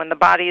time when the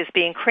body is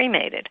being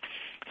cremated.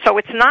 So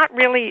it's not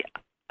really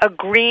a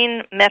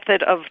green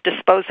method of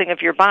disposing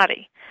of your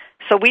body.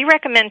 So we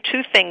recommend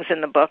two things in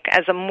the book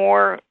as a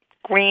more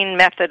green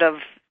method of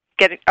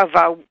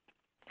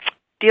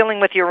dealing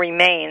with your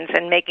remains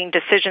and making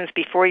decisions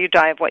before you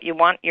die of what you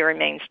want your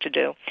remains to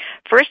do.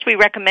 First, we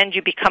recommend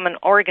you become an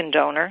organ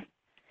donor.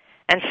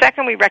 And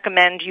second, we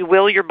recommend you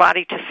will your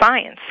body to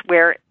science,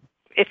 where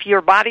if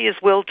your body is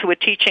willed to a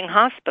teaching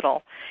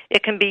hospital,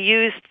 it can be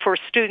used for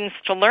students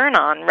to learn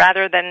on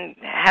rather than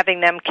having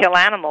them kill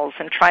animals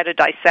and try to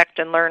dissect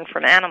and learn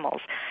from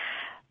animals.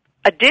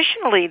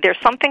 Additionally, there's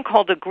something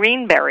called a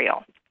green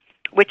burial,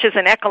 which is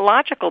an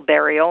ecological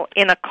burial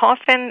in a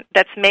coffin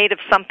that's made of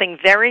something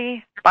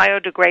very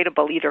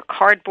biodegradable, either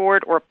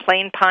cardboard or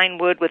plain pine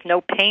wood with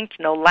no paint,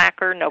 no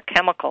lacquer, no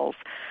chemicals.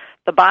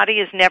 The body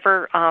is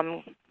never,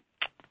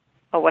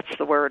 what's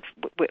the word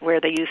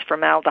where they use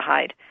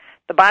formaldehyde?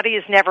 The body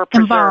is never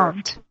preserved.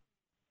 Embalmed.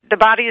 The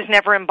body is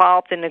never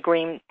embalmed in a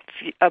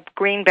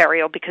green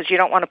burial because you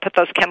don't want to put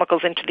those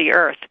chemicals into the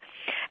earth.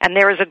 And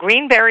there is a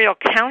Green Burial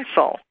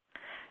Council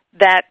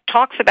that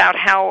talks about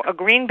how a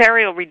green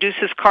burial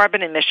reduces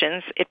carbon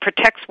emissions, it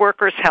protects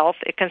workers' health,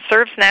 it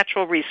conserves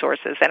natural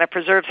resources, and it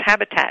preserves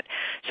habitat.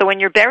 So when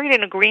you're buried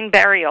in a green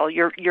burial,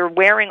 you're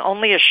wearing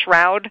only a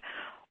shroud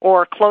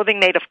or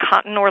clothing made of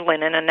cotton or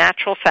linen, a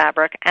natural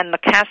fabric, and the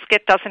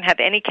casket doesn't have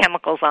any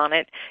chemicals on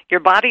it. Your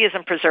body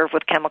isn't preserved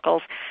with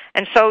chemicals.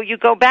 And so you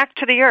go back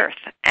to the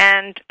earth,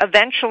 and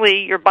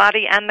eventually your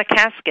body and the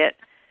casket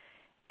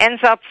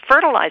ends up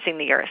fertilizing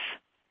the earth.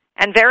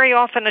 And very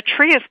often a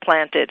tree is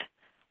planted,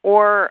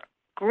 or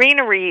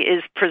greenery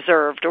is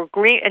preserved, or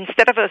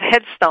instead of a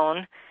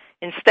headstone,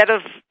 instead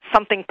of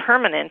something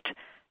permanent,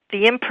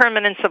 the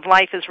impermanence of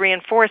life is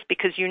reinforced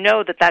because you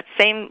know that that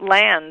same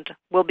land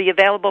will be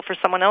available for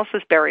someone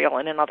else's burial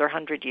in another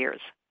 100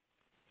 years.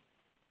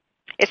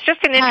 It's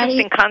just an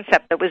interesting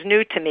concept that was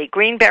new to me.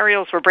 Green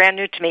burials were brand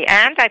new to me,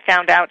 and I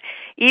found out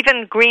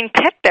even green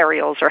pet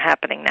burials are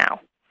happening now.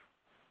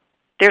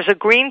 There's a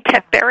Green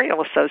Pet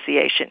Burial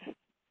Association.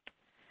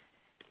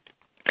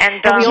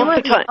 And you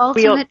are the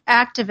ultimate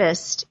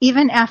activist,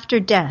 even after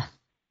death.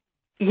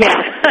 Yes,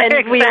 and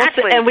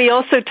exactly. we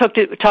also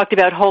talked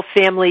about whole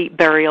family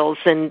burials,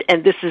 and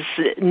this is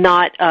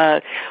not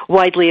a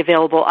widely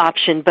available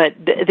option, but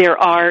there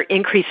are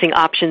increasing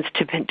options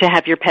to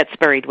have your pets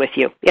buried with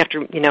you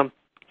after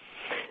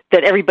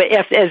that everybody,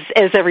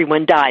 as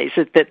everyone dies,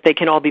 that they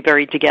can all be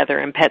buried together,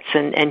 and pets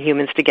and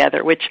humans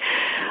together, which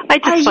I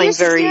just find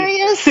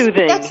very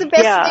soothing. That's the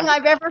best thing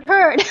I've ever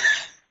heard.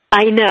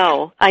 I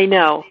know.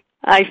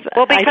 Because I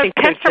think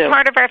pets are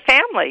part of our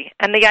family,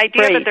 and the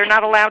idea that they're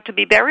not allowed to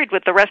be buried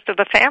with the rest of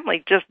the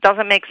family just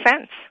doesn't make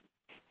sense.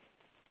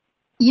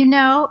 You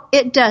know,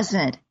 it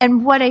doesn't.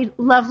 And what a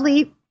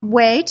lovely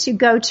way to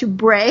go to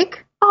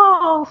break.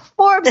 Oh,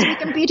 Forbes, we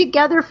can be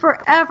together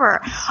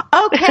forever.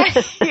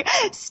 Okay,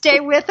 stay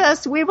with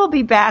us. We will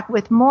be back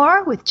with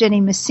more with Jenny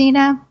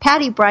Messina,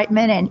 Patty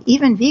Brightman, and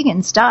Even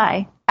Vegans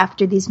Die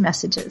after these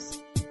messages.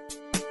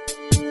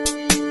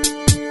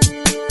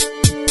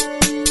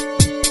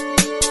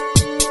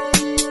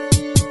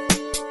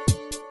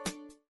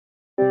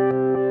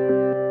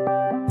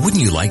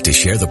 Wouldn't you like to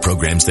share the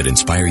programs that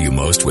inspire you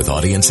most with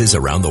audiences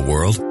around the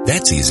world?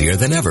 That's easier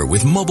than ever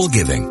with mobile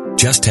giving.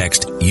 Just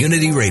text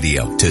Unity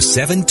Radio to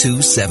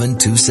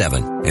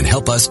 72727 and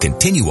help us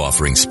continue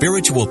offering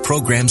spiritual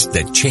programs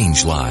that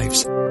change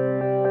lives.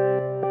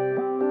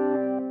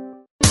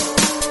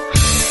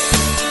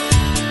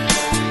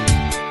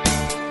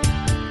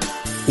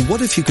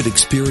 What if you could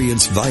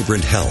experience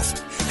vibrant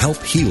health,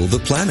 help heal the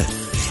planet,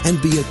 and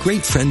be a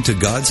great friend to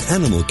God's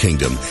animal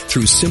kingdom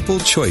through simple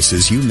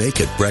choices you make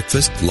at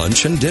breakfast,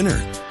 lunch, and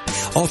dinner?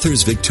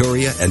 Authors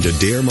Victoria and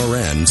Adair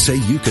Moran say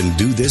you can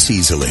do this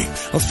easily,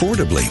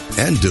 affordably,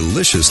 and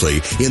deliciously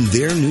in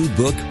their new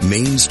book,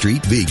 Main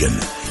Street Vegan.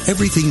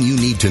 Everything you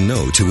need to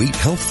know to eat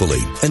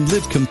healthfully and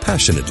live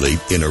compassionately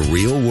in a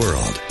real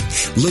world.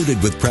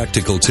 Loaded with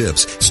practical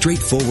tips,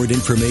 straightforward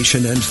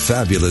information, and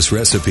fabulous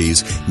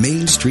recipes,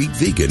 Main Street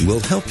Vegan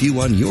will help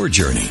you on your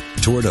journey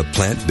toward a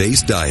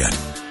plant-based diet.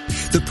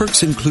 The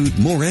perks include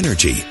more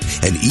energy,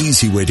 an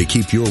easy way to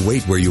keep your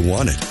weight where you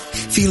want it,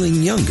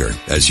 feeling younger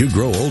as you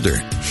grow older,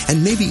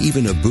 and maybe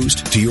even a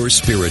boost to your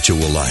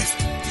spiritual life.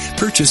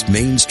 Purchase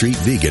Main Street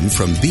Vegan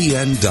from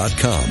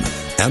BN.com,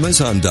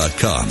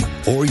 Amazon.com,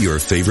 or your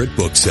favorite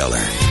bookseller.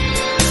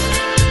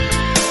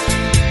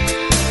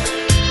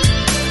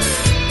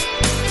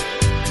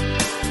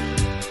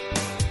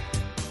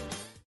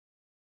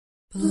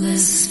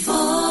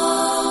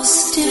 Blissful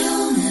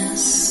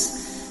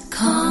stillness,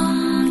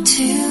 come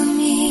to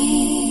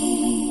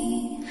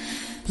me.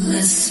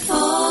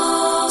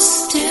 Blissful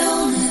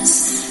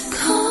stillness,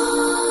 come.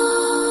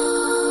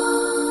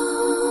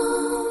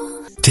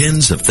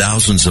 Tens of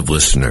thousands of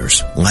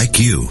listeners, like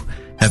you,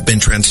 have been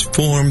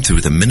transformed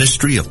through the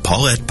ministry of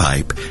Paulette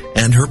Pipe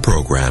and her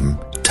program,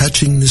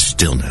 Touching the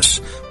Stillness,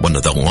 one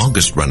of the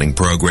longest-running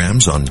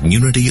programs on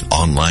Unity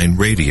Online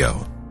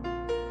Radio.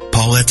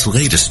 Paulette's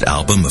latest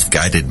album of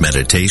guided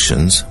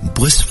meditations,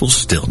 Blissful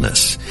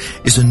Stillness,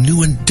 is a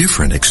new and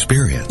different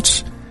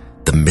experience.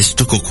 The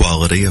mystical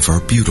quality of her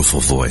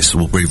beautiful voice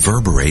will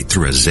reverberate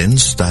through a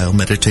Zen-style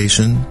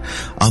meditation,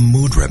 a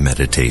mudra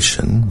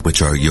meditation,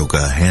 which are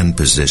yoga hand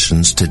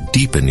positions to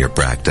deepen your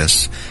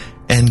practice,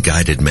 and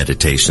guided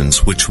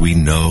meditations which we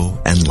know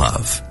and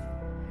love.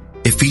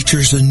 It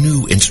features a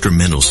new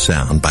instrumental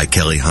sound by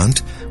Kelly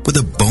Hunt with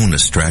a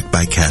bonus track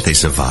by Kathy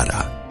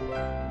Zavada.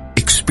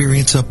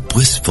 Experience a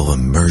blissful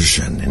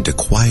immersion into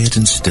quiet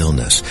and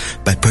stillness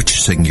by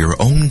purchasing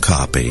your own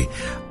copy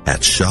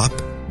at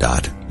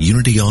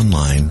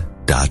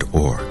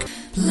shop.unityonline.org.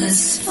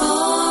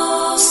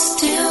 Blissful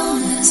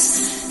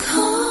stillness,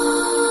 come.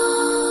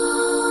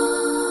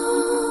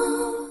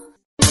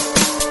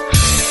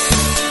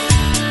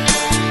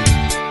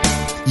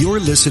 You're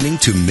listening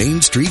to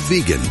Main Street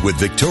Vegan with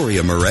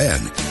Victoria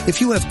Moran. If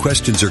you have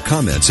questions or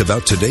comments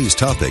about today's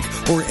topic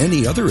or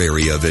any other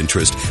area of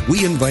interest,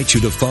 we invite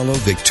you to follow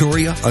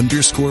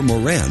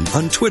Victoria_Moran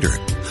on Twitter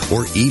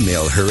or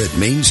email her at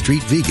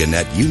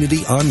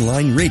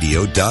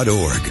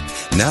mainstreetvegan@unityonlineradio.org.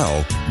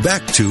 Now,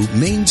 back to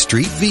Main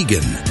Street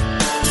Vegan.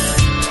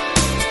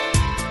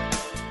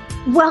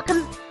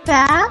 Welcome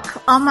back,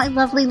 all my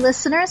lovely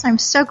listeners. I'm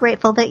so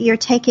grateful that you're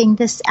taking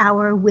this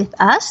hour with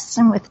us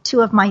and with two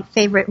of my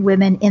favorite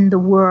women in the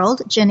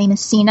world, Jenny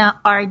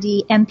Messina,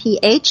 RD,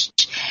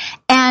 MPH,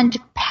 and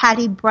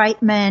Patty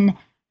Brightman,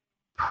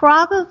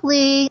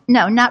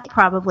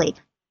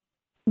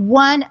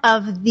 one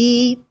of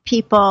the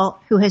people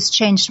who has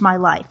changed my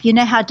life. You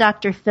know how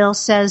Dr. Phil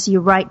says you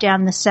write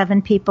down the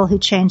 7 people who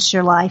changed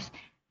your life?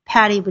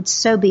 Patty would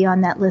so be on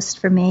that list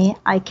for me.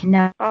 I can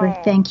never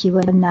thank you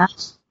enough.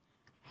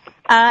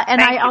 And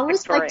I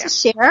always like to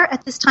share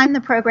at this time in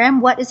the program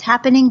what is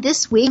happening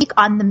this week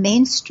on the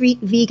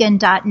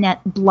MainStreetVegan.net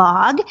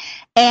blog.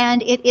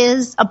 And it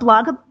is a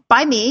blog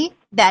by me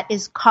that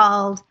is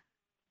called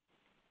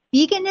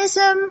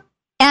Veganism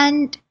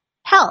and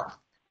Health,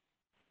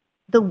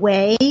 the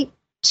Way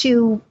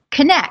to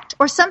Connect,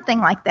 or something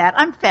like that.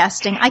 I'm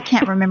fasting. I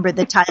can't remember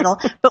the title.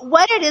 But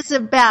what it is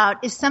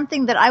about is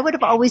something that I would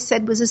have always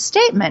said was a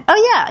statement. Oh,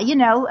 yeah,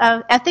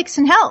 ethics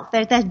and health,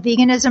 that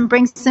veganism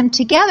brings them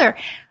together.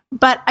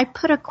 But I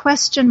put a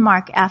question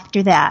mark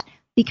after that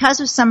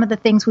because of some of the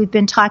things we've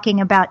been talking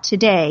about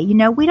today. You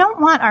know, we don't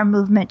want our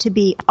movement to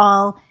be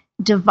all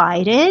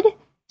divided.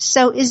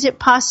 So is it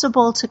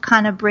possible to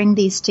kind of bring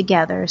these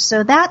together?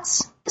 So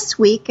that's this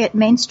week at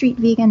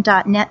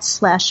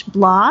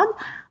mainstreetvegan.net/blog.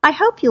 I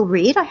hope you'll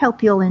read. I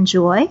hope you'll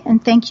enjoy.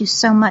 And thank you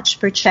so much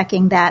for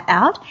checking that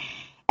out.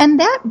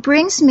 And that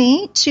brings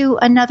me to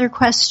another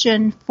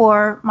question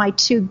for my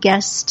two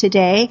guests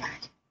today.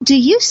 Do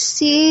you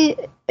see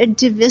a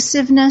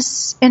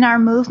divisiveness in our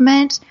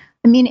movement?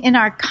 I mean, in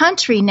our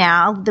country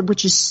now,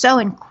 which is so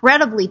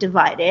incredibly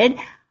divided,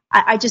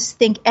 I just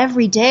think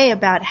every day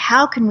about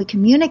how can we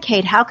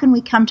communicate, how can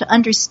we come to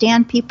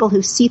understand people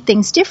who see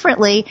things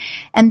differently.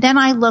 And then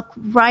I look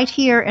right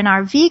here in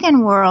our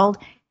vegan world,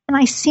 and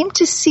I seem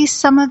to see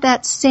some of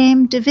that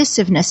same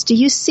divisiveness. Do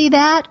you see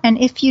that?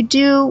 And if you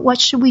do,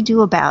 what should we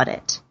do about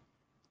it?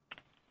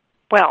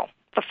 Well,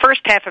 the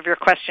first half of your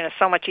question is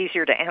so much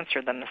easier to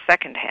answer than the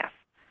second half.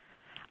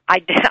 I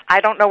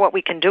don't know what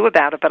we can do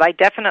about it, but I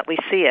definitely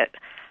see it.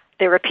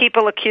 There are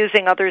people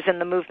accusing others in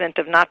the movement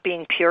of not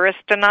being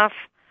purist enough,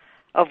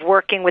 of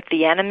working with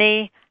the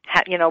enemy,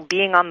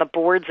 being on the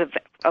boards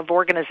of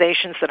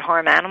organizations that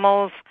harm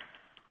animals,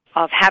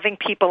 of having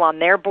people on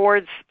their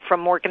boards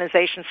from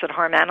organizations that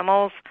harm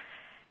animals.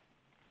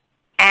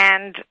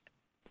 And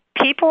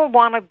people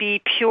want to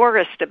be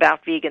purist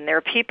about vegan. There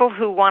are people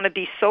who want to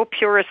be so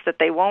purist that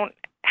they won't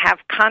have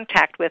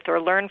contact with or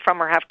learn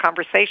from or have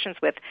conversations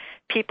with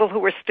people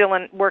who are still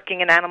working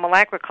in animal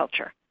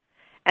agriculture.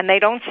 And they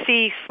don't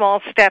see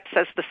small steps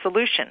as the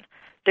solution.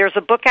 There's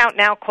a book out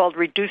now called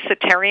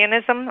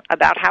Reducitarianism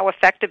about how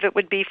effective it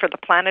would be for the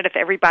planet if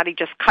everybody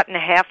just cut in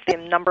half the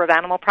number of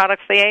animal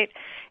products they ate.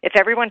 If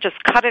everyone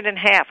just cut it in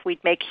half,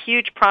 we'd make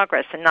huge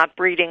progress in not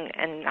breeding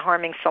and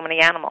harming so many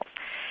animals.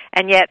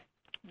 And yet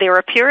there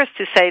are purists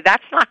who say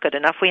that's not good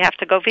enough, we have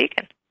to go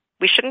vegan.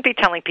 We shouldn't be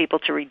telling people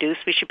to reduce,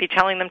 we should be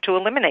telling them to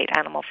eliminate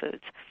animal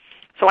foods.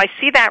 So I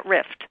see that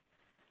rift.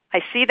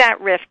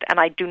 And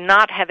I do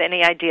not have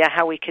any idea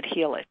how we could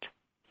heal it.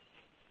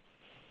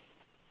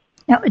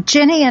 Now,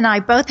 Ginny and I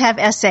both have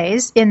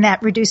essays in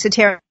that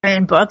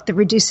Reducitarian book, The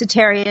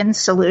Reducitarian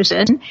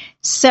Solution.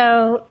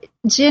 So,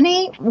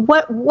 Ginny,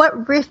 what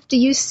rift do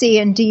you see,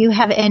 and do you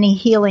have any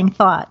healing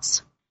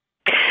thoughts?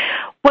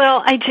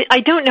 Well,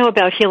 I don't know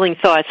about healing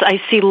thoughts. I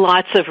see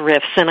lots of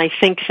rifts, and I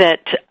think that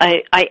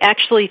I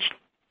actually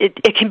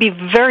it can be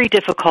very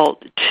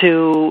difficult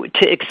to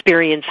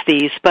experience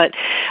these, but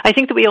I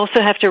think that we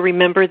also have to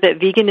remember that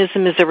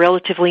veganism is a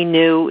relatively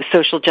new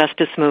social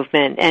justice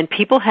movement, and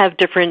people have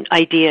different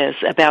ideas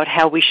about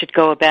how we should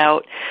go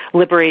about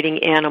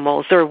liberating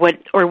animals, or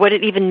what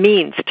it even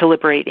means to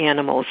liberate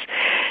animals.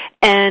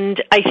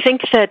 And I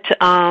think that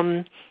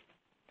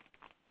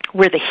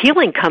where the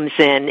healing comes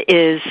in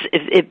is,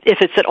 if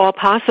it's at all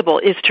possible,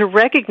 is to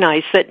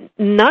recognize that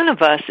none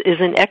of us is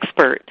an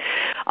expert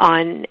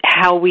on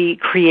how we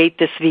create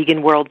this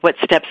vegan world, what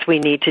steps we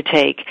need to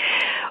take.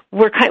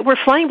 We're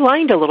flying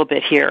blind a little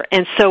bit here,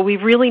 and so we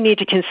really need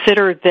to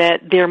consider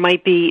that there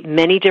might be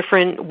many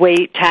different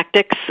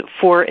tactics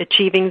for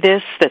achieving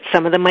this, that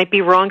some of them might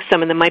be wrong,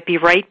 some of them might be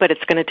right, but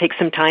it's going to take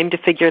some time to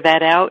figure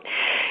that out.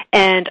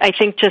 And I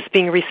think just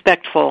being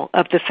respectful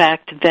of the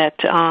fact that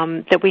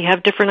that we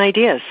have different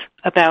ideas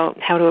about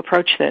how to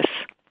approach this.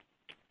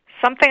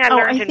 Something I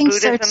learned in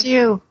Buddhism. I think so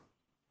too.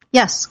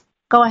 Yes,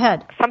 go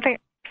ahead. Something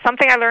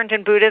I learned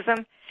in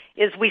Buddhism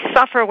is we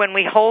suffer when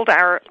we hold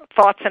our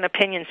thoughts and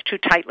opinions too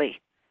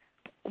tightly.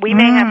 We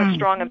may have a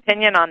strong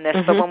opinion on this,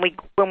 but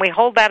when we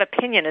hold that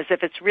opinion as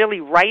if it's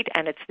really right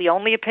and it's the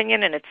only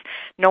opinion and it's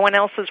no one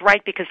else is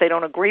right because they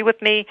don't agree with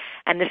me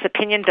and this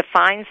opinion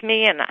defines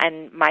me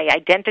and my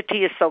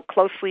identity is so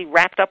closely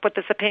wrapped up with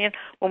this opinion,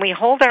 when we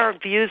hold our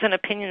views and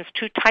opinions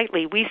too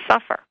tightly, we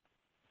suffer.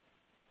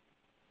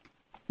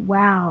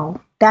 Wow,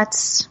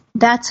 that's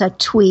a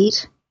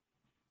tweet.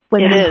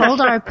 When we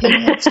hold our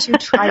opinions too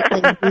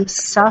tightly, we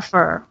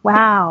suffer.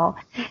 Wow.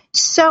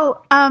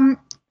 So,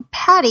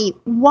 Patty,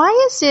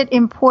 why is it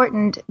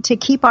important to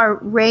keep our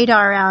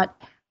radar out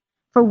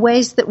for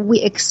ways that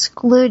we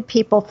exclude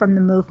people from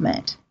the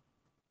movement?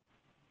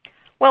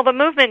 Well, the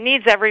movement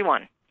needs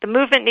everyone. The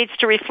movement needs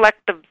to reflect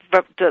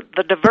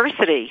the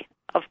diversity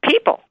of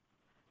people.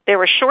 There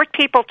are short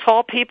people,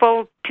 tall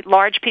people,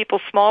 large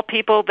people, small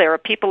people. There are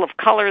people of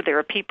color. There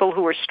are people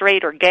who are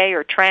straight or gay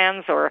or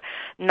trans or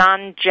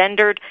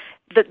non-gendered.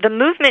 The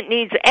movement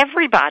needs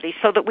everybody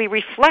so that we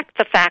reflect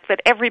the fact that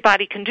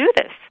everybody can do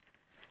this.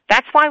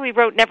 That's why we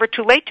wrote Never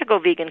Too Late to Go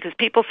Vegan, because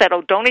people said,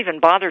 "Oh, don't even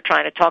bother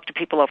trying to talk to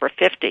people over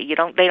 50.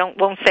 They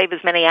won't save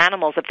as many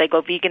animals if they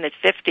go vegan at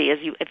 50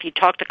 if you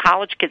talk to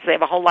college kids. They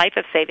have a whole life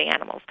of saving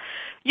animals."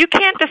 You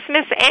can't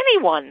dismiss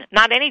anyone,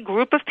 not any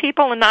group of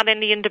people, and not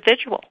any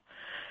individual.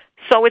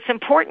 So it's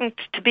important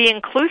to be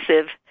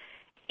inclusive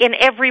in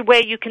every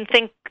way you can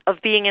think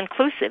of being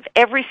inclusive.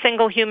 Every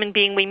single human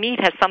being we meet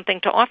has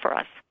something to offer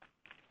us.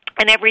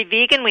 And every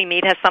vegan we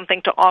meet has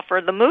something to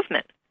offer the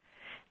movement.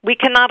 We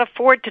cannot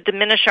afford to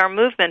diminish our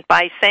movement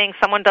by saying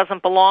someone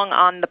doesn't belong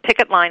on the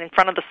picket line in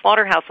front of the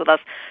slaughterhouse with us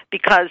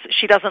because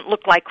she doesn't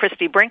look like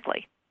Christy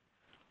Brinkley,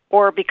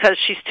 or because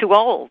she's too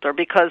old, or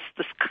because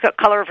the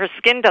color of her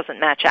skin doesn't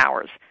match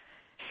ours.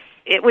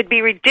 it would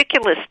be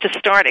ridiculous to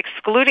start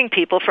excluding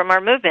people from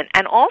our movement.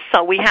 And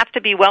also, we have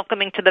to be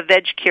welcoming to the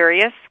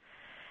veg-curious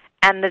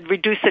and the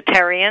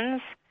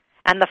reducitarians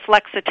and the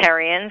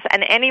flexitarians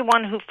and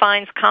anyone who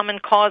finds common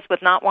cause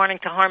with not wanting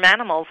to harm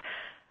animals.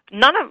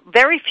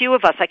 Very few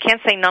of us, I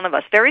can't say none of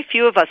us, very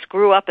few of us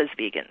grew up as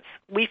vegans.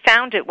 We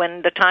found it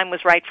when the time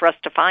was right for us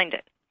to find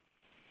it.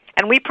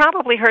 And we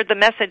probably heard the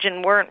message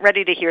and weren't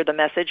ready to hear the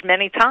message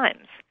many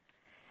times.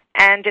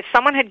 And if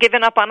someone had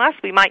given up on us,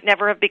 we might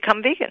never have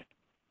become vegan.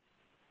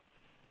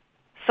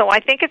 So I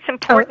think it's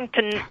important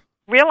to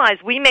realize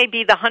we may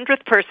be the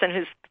 100th person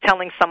who's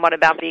telling someone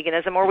about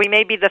veganism, or we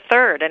may be the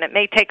third, and it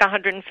may take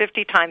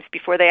 150 times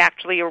before they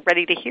actually are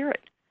ready to hear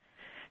it.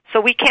 So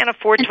we can't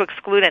afford to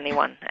exclude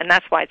anyone, and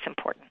that's why it's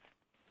important.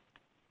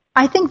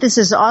 I think this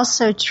is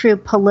also true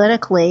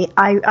politically.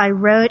 I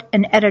wrote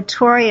an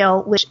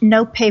editorial, which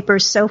no paper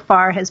so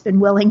far has been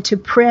willing to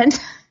print,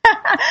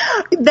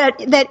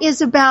 that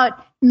is about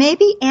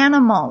maybe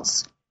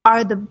animals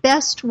are the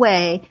best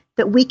way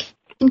that we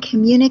can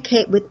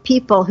communicate with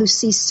people who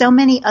see so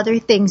many other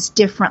things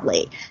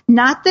differently.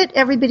 Not that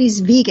everybody's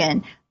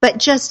vegan, but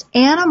just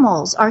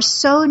animals are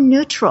so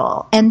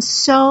neutral and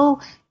so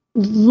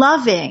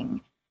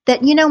loving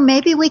that,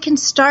 maybe we can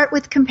start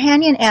with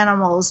companion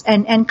animals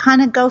and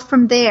kind of go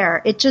from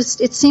there. It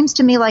seems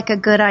to me like a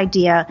good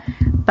idea,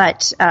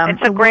 but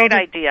it's a great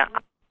idea.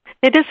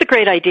 It is a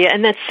great idea,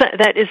 and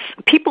that is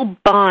people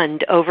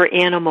bond over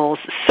animals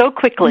so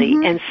quickly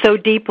and so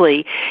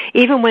deeply,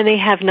 even when they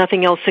have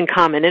nothing else in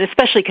common, and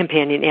especially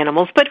companion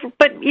animals, but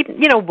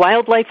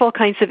wildlife, all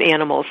kinds of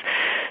animals.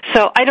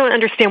 So I don't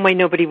understand why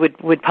nobody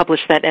would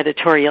publish that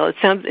editorial. It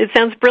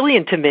sounds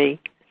brilliant to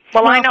me.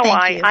 Well, I know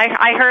why.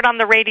 I heard on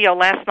the radio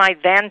last night,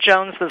 Van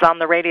Jones was on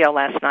the radio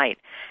last night,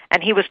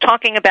 and he was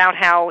talking about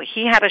how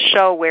he had a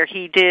show where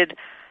he did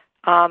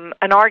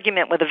an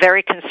argument with a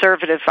very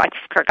conservative, I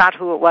forgot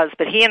who it was,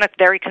 but he and a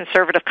very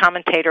conservative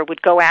commentator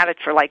would go at it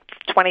for like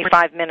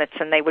 25 minutes,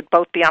 and they would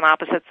both be on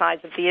opposite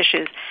sides of the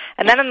issues.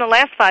 And then in the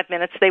last 5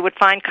 minutes, they would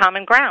find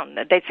common ground.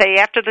 They'd say,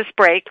 after this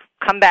break,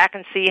 come back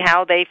and see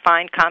how they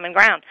find common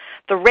ground.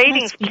 The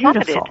ratings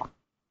plummeted.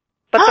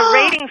 But the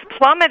ratings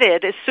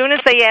plummeted as soon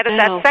as they added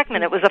that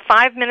segment. It was a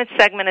 5-minute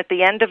segment at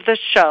the end of the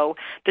show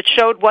that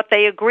showed what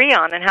they agree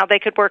on and how they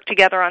could work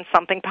together on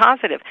something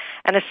positive.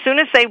 And as soon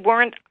as they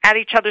weren't at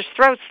each other's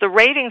throats, the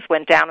ratings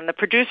went down, and the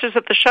producers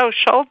of the show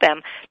showed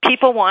them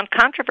people want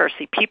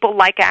controversy. People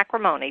like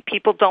acrimony.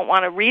 People don't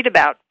want to read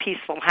about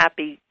peaceful,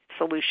 happy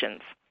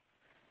solutions.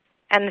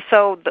 And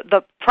so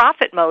the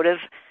profit motive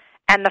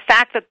and the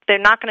fact that they're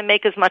not going to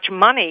make as much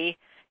money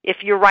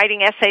if you're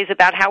writing essays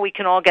about how we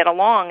can all get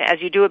along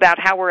as you do about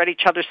how we're at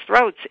each other's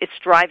throats, it's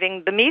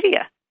driving the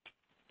media.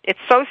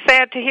 It's so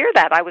sad to hear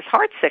that. I was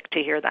heartsick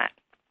to hear that.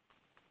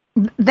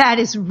 That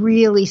is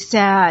really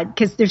sad,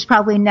 because there's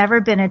probably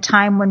never been a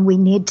time when we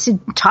need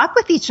to talk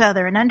with each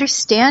other and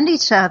understand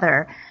each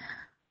other.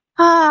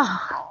 Oh,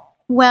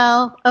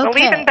 well, okay. Well,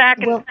 even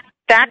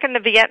back in the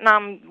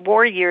Vietnam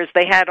War years,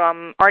 they had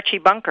Archie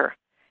Bunker.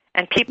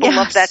 And people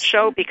loved that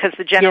show because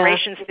the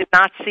generations did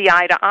not see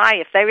eye to eye.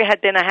 If they had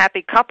been a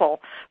happy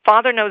couple,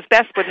 Father Knows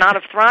Best would not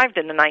have thrived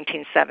in the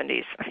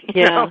 1970s.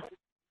 You know?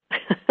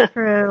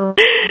 True.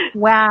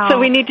 Wow. So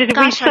we need to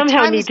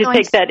somehow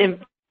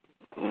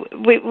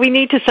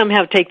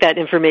take that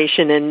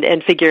information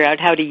and figure out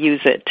how to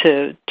use it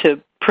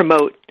to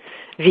promote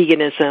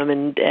veganism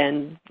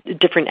and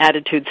different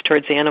attitudes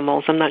towards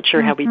animals. I'm not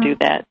sure how we do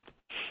that.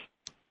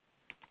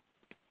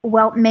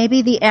 Well,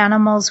 maybe the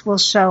animals will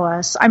show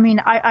us. I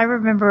mean, I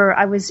remember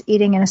I was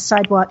eating in a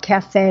sidewalk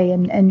cafe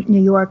in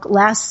New York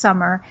last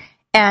summer,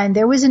 and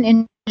there was an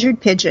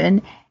injured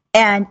pigeon,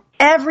 and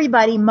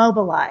everybody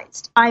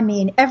mobilized. I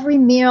mean, every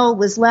meal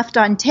was left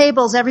on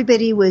tables.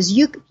 Everybody was,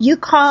 you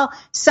call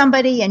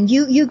somebody, and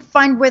you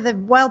find where the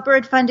Wild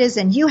Bird Fund is,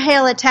 and you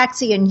hail a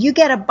taxi, and you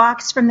get a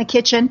box from the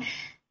kitchen.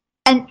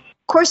 And,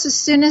 of course, as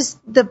soon as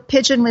the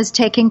pigeon was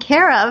taken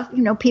care of,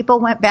 people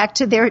went back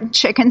to their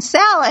chicken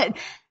salad.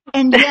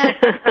 And yet,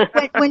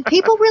 when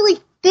people really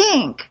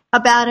think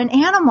about an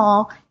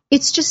animal,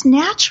 it's just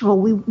natural.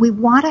 We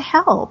want to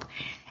help.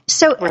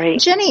 So,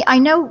 Jenny, I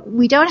know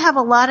we don't have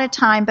a lot of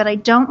time, but I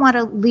don't want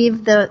to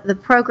leave the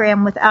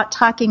program without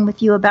talking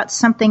with you about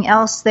something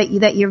else that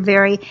you're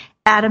very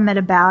adamant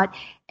about,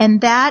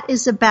 and that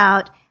is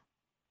about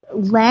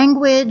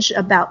language,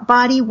 about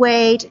body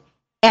weight,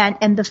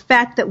 and the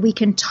fact that we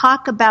can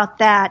talk about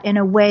that in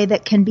a way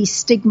that can be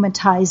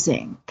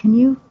stigmatizing. Can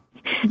you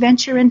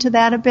venture into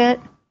that a bit?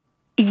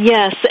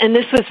 Yes, and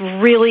this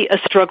was really a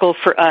struggle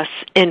for us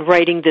in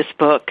writing this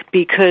book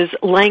because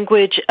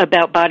language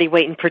about body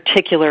weight in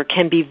particular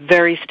can be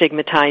very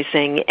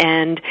stigmatizing,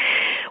 and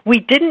we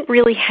didn't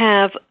really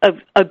have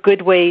a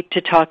good way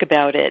to talk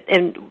about it,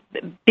 and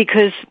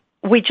because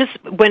when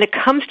it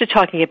comes to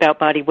talking about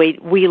body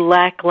weight, we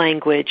lack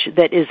language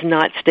that is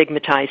not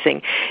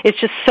stigmatizing. It's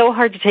just so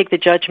hard to take the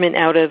judgment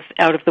out of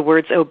the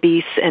words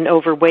obese and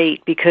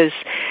overweight, because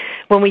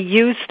when we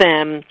use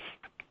them,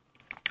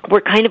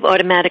 we're kind of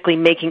automatically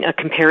making a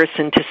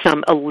comparison to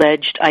some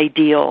alleged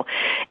ideal,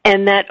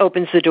 and that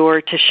opens the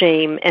door to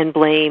shame and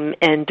blame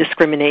and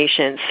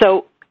discrimination.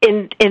 So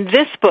in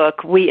this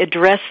book, we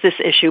address this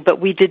issue,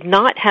 but we did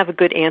not have a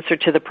good answer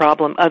to the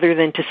problem other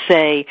than to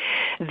say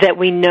that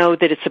we know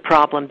that it's a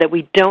problem, that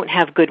we don't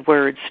have good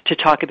words to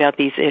talk about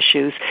these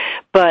issues,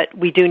 but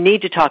we do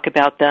need to talk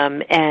about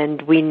them,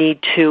 and we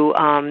need to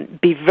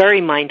be very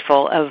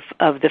mindful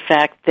of the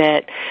fact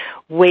that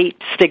weight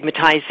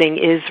stigmatizing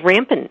is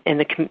rampant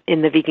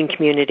in the vegan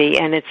community,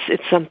 and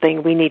it's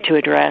something we need to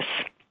address.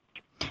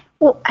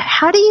 Well,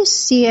 how do you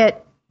see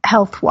it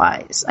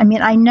health-wise? I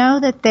mean, I know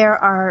that there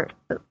are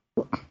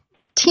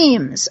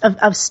teams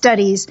of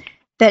studies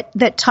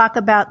that talk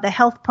about the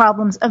health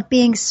problems of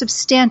being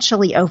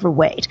substantially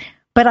overweight.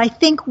 But I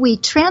think we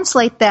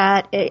translate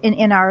that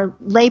in our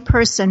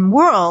layperson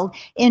world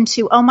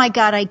into, oh my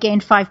God, I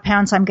gained 5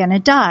 pounds, I'm going to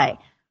die.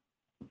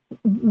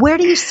 Where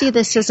do you see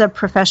this as a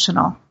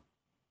professional?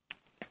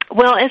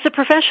 Well, as a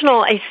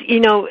professional,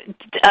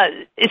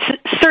 it's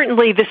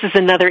certainly this is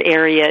another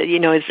area,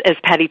 as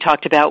Patty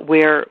talked about,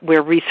 where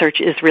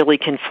research is really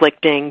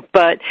conflicting.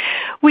 But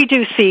we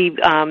do see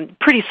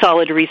pretty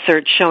solid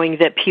research showing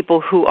that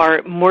people who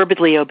are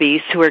morbidly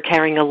obese, who are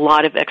carrying a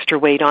lot of extra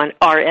weight on,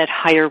 are at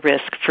higher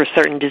risk for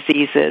certain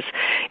diseases.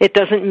 It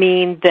doesn't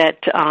mean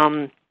that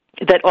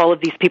all of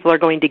these people are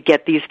going to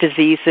get these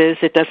diseases.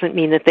 It doesn't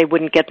mean that they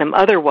wouldn't get them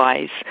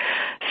otherwise.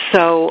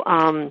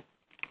 So,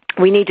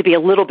 we need to be a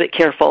little bit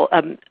careful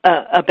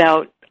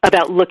about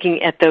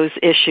looking at those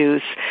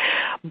issues,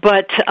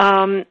 but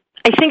I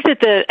think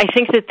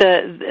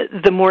that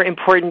the more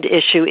important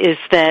issue is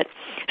that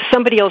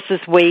somebody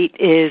else's weight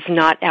is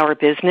not our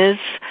business.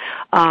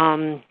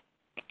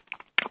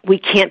 We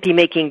can't be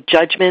making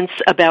judgments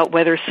about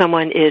whether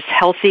someone is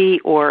healthy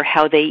or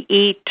how they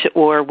eat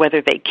or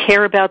whether they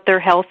care about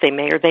their health. They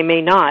may or they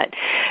may not,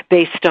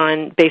 based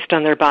on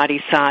their body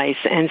size.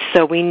 And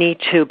so we need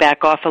to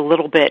back off a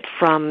little bit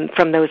from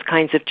those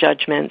kinds of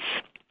judgments.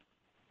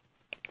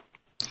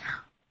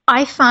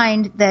 I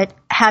find that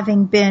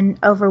having been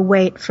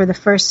overweight for the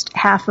first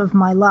half of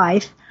my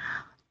life,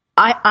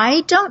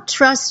 I don't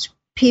trust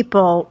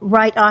people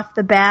right off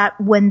the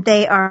bat when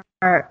they are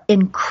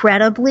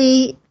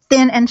incredibly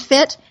thin and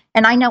fit.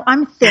 And I know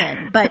I'm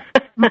thin, but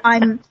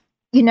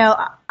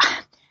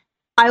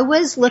I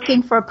was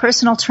looking for a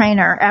personal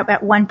trainer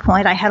at one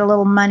point. I had a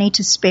little money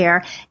to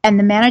spare, and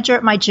the manager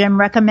at my gym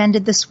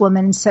recommended this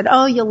woman and said,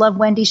 oh, you'll love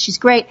Wendy. She's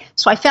great.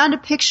 So I found a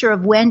picture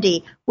of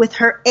Wendy with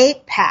her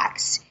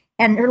 8-packs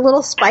and her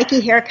little spiky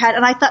haircut,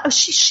 and I thought, oh,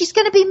 she's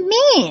going to be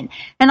mean.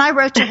 And I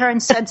wrote to her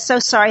and said, so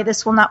sorry,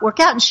 this will not work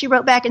out. And she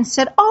wrote back and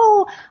said,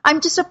 oh, I'm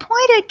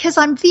disappointed because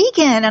I'm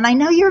vegan, and I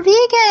know you're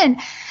vegan.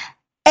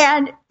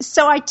 And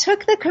so I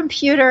took the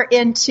computer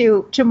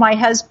to my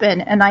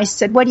husband, and I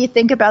said, what do you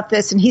think about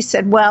this? And he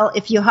said, well,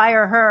 if you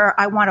hire her,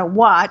 I want to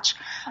watch.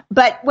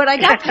 But when I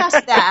got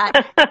past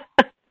that,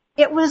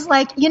 it was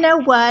like, you know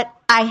what?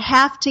 I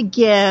have to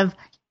give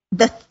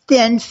the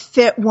thin,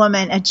 fit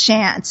woman a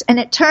chance. And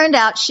it turned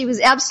out she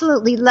was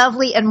absolutely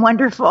lovely and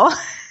wonderful.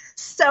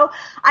 So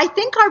I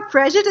think our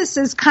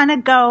prejudices kind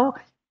of go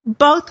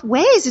both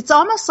ways. It's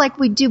almost like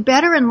we do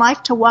better in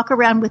life to walk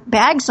around with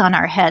bags on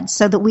our heads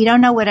so that we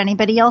don't know what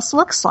anybody else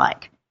looks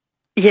like.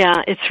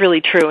 Yeah, it's really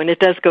true, and it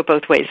does go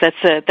both ways.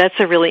 That's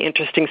a really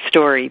interesting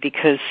story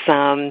because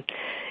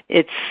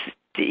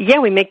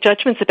we make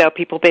judgments about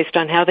people based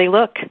on how they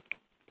look.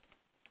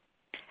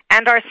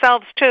 And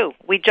ourselves, too.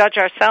 We judge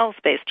ourselves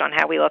based on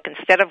how we look.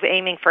 Instead of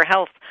aiming for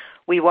health,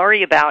 we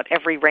worry about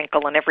every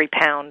wrinkle and every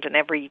pound and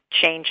every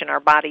change in our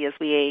body as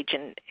we age,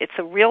 and it's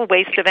a real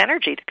waste of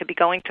energy that could be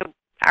going to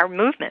our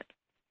movement.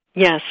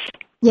 Yes.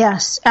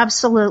 Yes,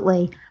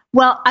 absolutely.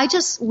 Well, I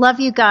just love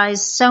you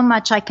guys so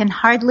much I can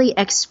hardly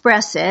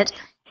express it.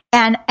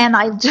 And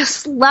I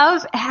just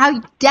love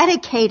how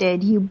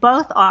dedicated you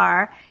both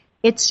are.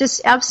 It's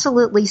just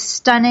absolutely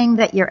stunning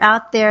that you're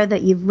out there,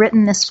 that you've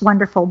written this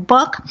wonderful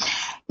book.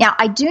 Now,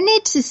 I do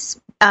need to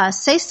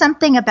say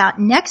something about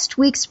next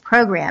week's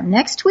program.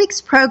 Next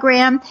week's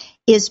program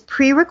is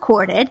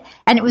pre-recorded,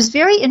 and it was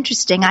very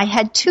interesting. I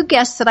had 2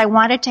 guests that I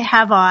wanted to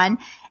have on,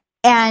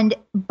 and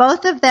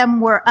both of them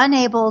were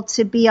unable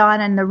to be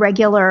on in the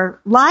regular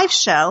live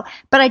show,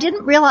 but I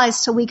didn't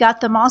realize till we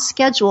got them all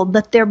scheduled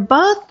that they're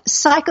both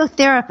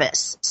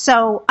psychotherapists.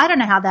 So I don't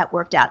know how that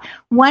worked out.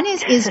 One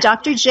is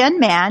Dr. Jen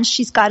Mann.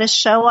 She's got a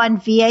show on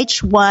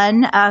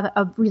VH1,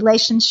 a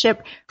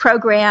relationship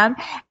program,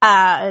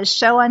 a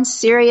show on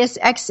Sirius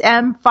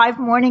XM 5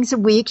 mornings a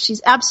week.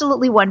 She's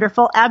absolutely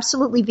wonderful,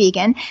 absolutely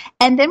vegan.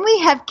 And then we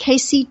have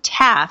Casey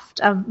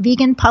Taft of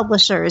Vegan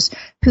Publishers,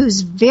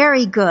 who's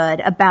very good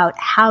about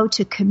how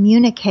to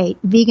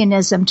communicate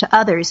veganism to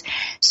others.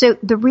 So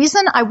the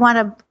reason I want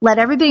to let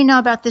everybody know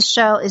about this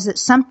show is that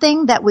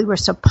something that we were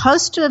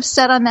supposed to have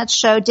said on that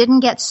show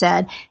didn't get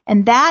said,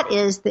 and that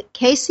is that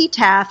Casey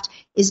Taft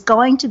is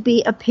going to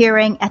be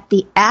appearing at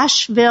the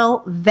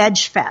Asheville Veg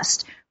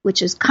Fest,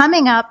 which is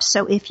coming up.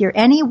 So if you're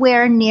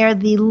anywhere near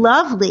the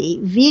lovely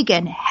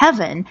vegan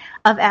heaven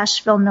of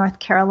Asheville, North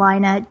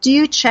Carolina,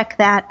 do check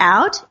that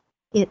out.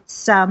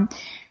 It's a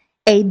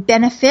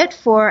benefit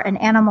for an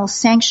animal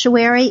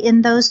sanctuary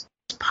in those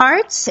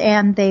parts,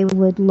 and they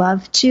would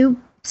love to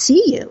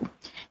see you.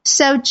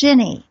 So,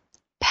 Ginny,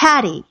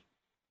 Patty,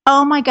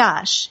 oh my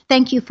gosh,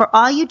 thank you for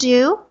all you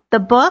do. The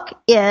book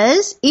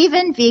is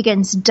Even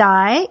Vegans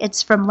Die.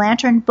 It's from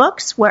Lantern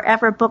Books,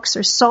 wherever books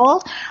are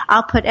sold.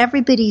 I'll put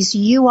everybody's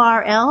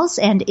URLs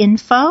and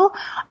info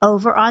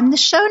over on the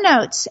show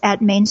notes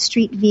at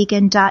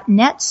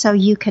mainstreetvegan.net, so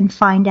you can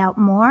find out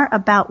more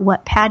about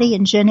what Patty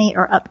and Jenny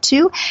are up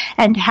to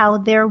and how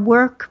their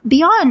work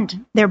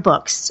beyond their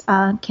books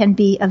can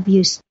be of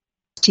use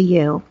to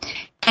you.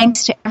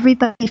 Thanks to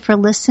everybody for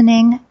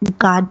listening.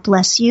 God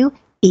bless you.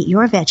 Eat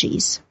your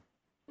veggies.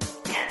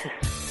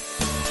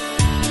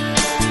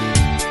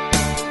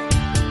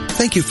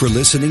 Thank you for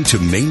listening to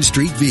Main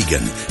Street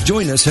Vegan.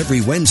 Join us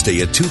every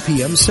Wednesday at 2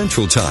 p.m.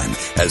 Central Time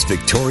as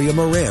Victoria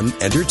Moran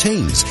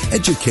entertains,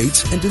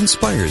 educates, and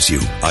inspires you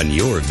on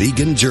your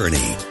vegan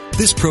journey.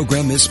 This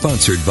program is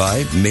sponsored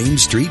by Main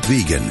Street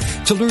Vegan.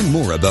 To learn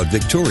more about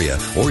Victoria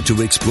or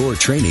to explore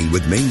training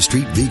with Main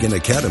Street Vegan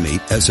Academy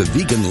as a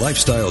vegan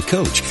lifestyle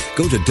coach,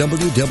 go to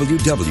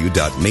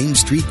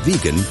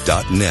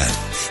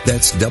www.mainstreetvegan.net.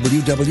 That's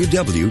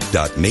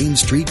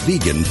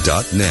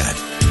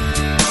www.mainstreetvegan.net.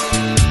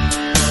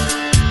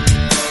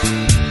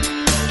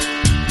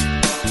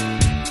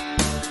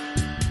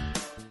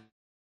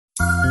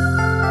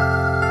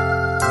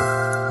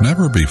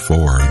 Never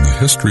before in the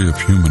history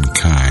of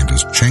humankind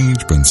has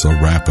change been so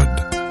rapid.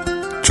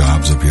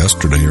 Jobs of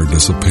yesterday are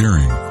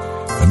disappearing,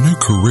 and new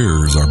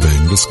careers are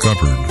being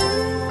discovered.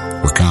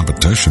 Where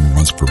competition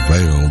once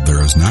prevailed,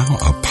 there is now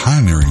a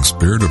pioneering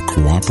spirit of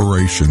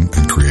cooperation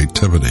and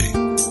creativity.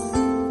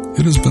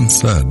 It has been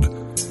said,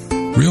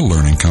 real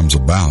learning comes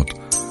about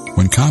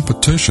when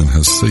competition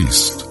has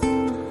ceased.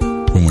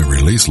 When we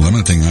release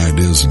limiting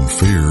ideas and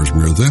fears,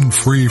 we are then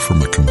free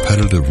from a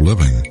competitive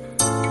living,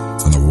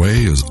 and the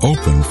way is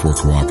open for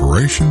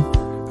cooperation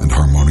and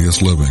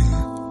harmonious living.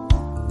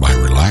 By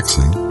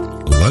relaxing,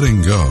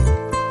 letting go,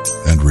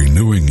 and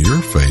renewing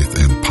your faith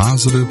in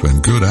positive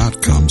and good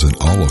outcomes in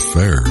all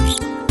affairs,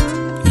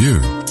 you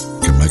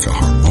can make a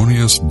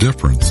harmonious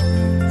difference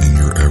in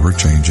your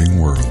ever-changing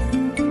world.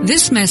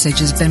 This message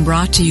has been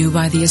brought to you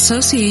by the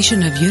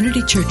Association of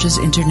Unity Churches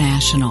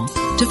International.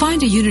 To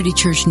find a Unity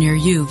Church near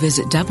you,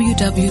 visit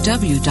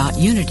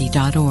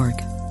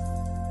www.unity.org.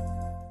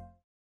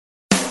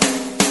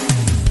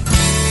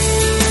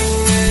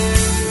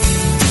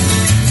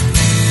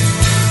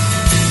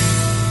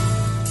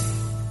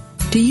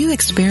 Do you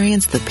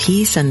experience the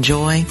peace and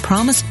joy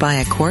promised by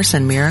A Course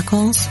in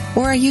Miracles?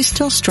 Or are you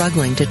still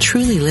struggling to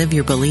truly live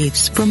your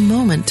beliefs from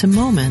moment to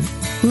moment?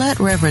 Let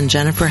Reverend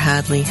Jennifer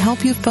Hadley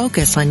help you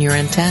focus on your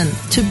intent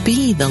to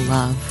be the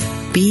love,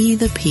 be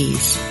the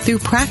peace through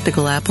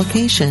practical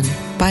application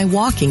by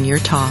walking your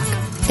talk.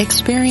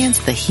 Experience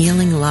the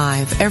healing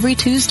live every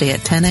Tuesday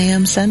at 10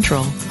 a.m.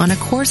 Central on A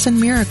Course in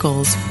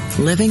Miracles,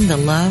 Living the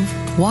Love,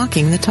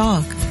 Walking the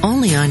Talk,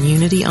 only on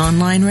Unity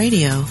Online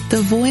Radio,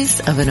 the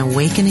voice of an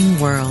awakening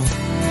world.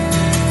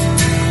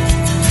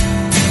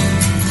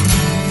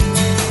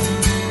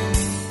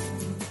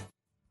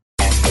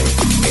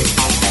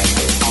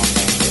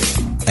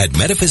 At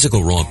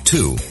Metaphysical Romp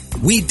 2,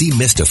 we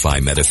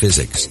demystify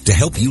metaphysics to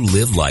help you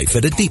live life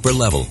at a deeper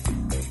level.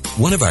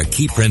 One of our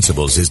key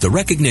principles is the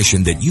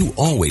recognition that you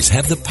always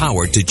have the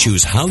power to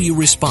choose how you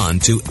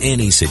respond to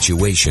any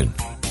situation.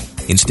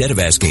 Instead of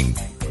asking,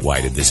 why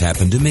did this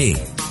happen to me?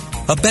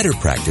 A better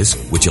practice,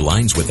 which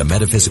aligns with the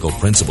metaphysical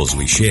principles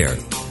we share,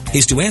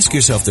 is to ask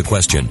yourself the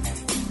question,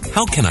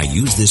 how can I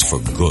use this for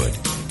good?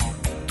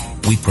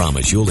 We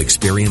promise you'll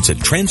experience a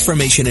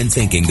transformation in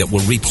thinking that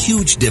will reap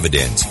huge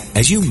dividends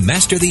as you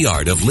master the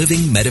art of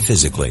living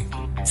metaphysically.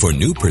 For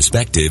new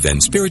perspective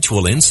and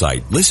spiritual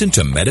insight, listen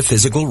to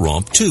Metaphysical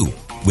Romp 2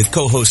 with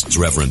co-hosts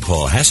Reverend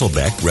Paul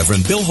Hasselbeck,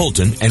 Reverend Bill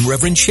Holton, and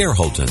Reverend Cher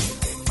Holton.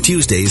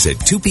 Tuesdays at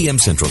 2 p.m.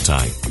 Central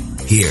Time,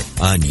 here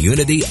on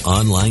Unity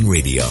Online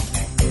Radio.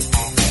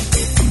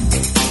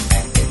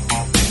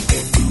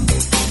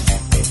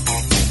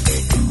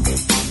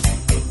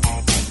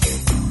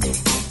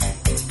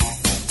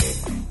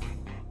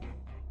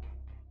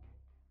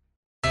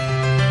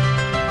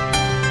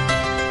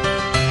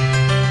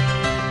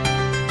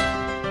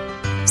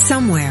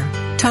 Somewhere,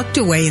 tucked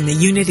away in the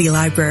Unity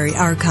Library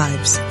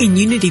archives in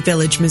Unity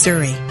Village,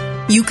 Missouri,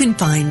 you can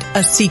find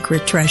a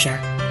secret treasure.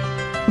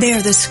 They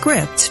are the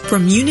scripts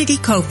from Unity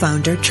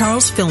co-founder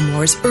Charles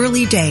Fillmore's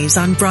early days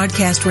on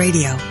broadcast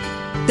radio.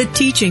 The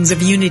teachings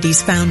of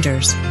Unity's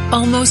founders,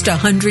 almost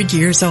 100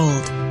 years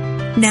old.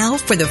 Now,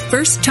 for the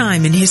first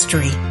time in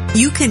history,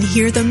 you can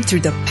hear them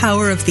through the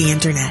power of the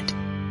Internet.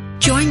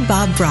 Join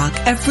Bob Brock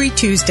every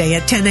Tuesday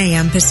at 10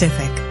 a.m.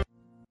 Pacific.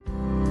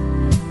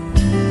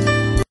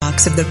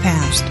 Of the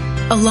past,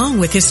 along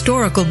with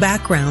historical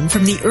background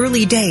from the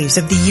early days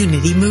of the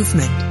Unity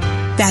movement.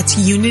 That's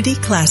Unity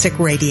Classic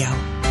Radio.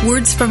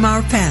 Words from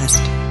our past.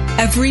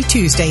 every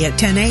Tuesday at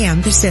 10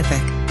 a.m.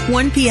 Pacific,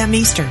 1 p.m.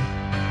 Eastern,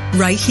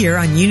 right here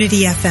on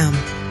Unity FM,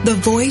 the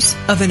voice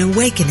of an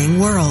awakening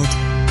world.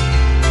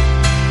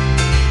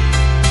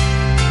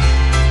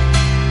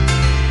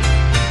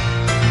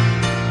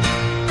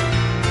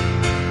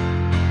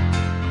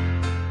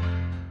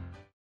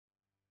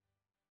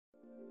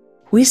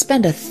 We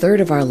spend a third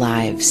of our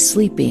lives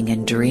sleeping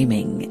and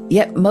dreaming,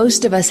 yet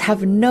most of us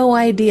have no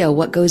idea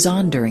what goes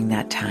on during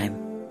that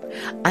time.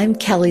 I'm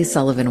Kelly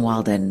Sullivan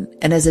Walden,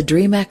 and as a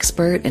dream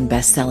expert and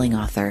best-selling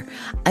author,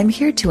 I'm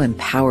here to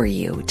empower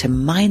you to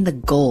mine the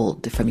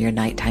gold from your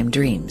nighttime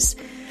dreams.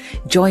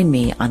 Join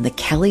me on the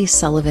Kelly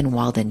Sullivan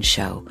Walden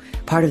Show,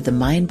 part of the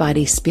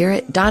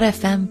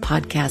MindBodySpirit.fm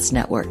podcast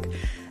network,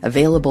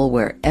 available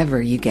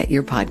wherever you get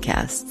your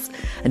podcasts.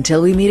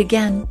 Until we meet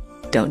again,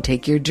 don't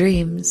take your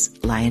dreams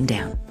lying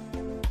down.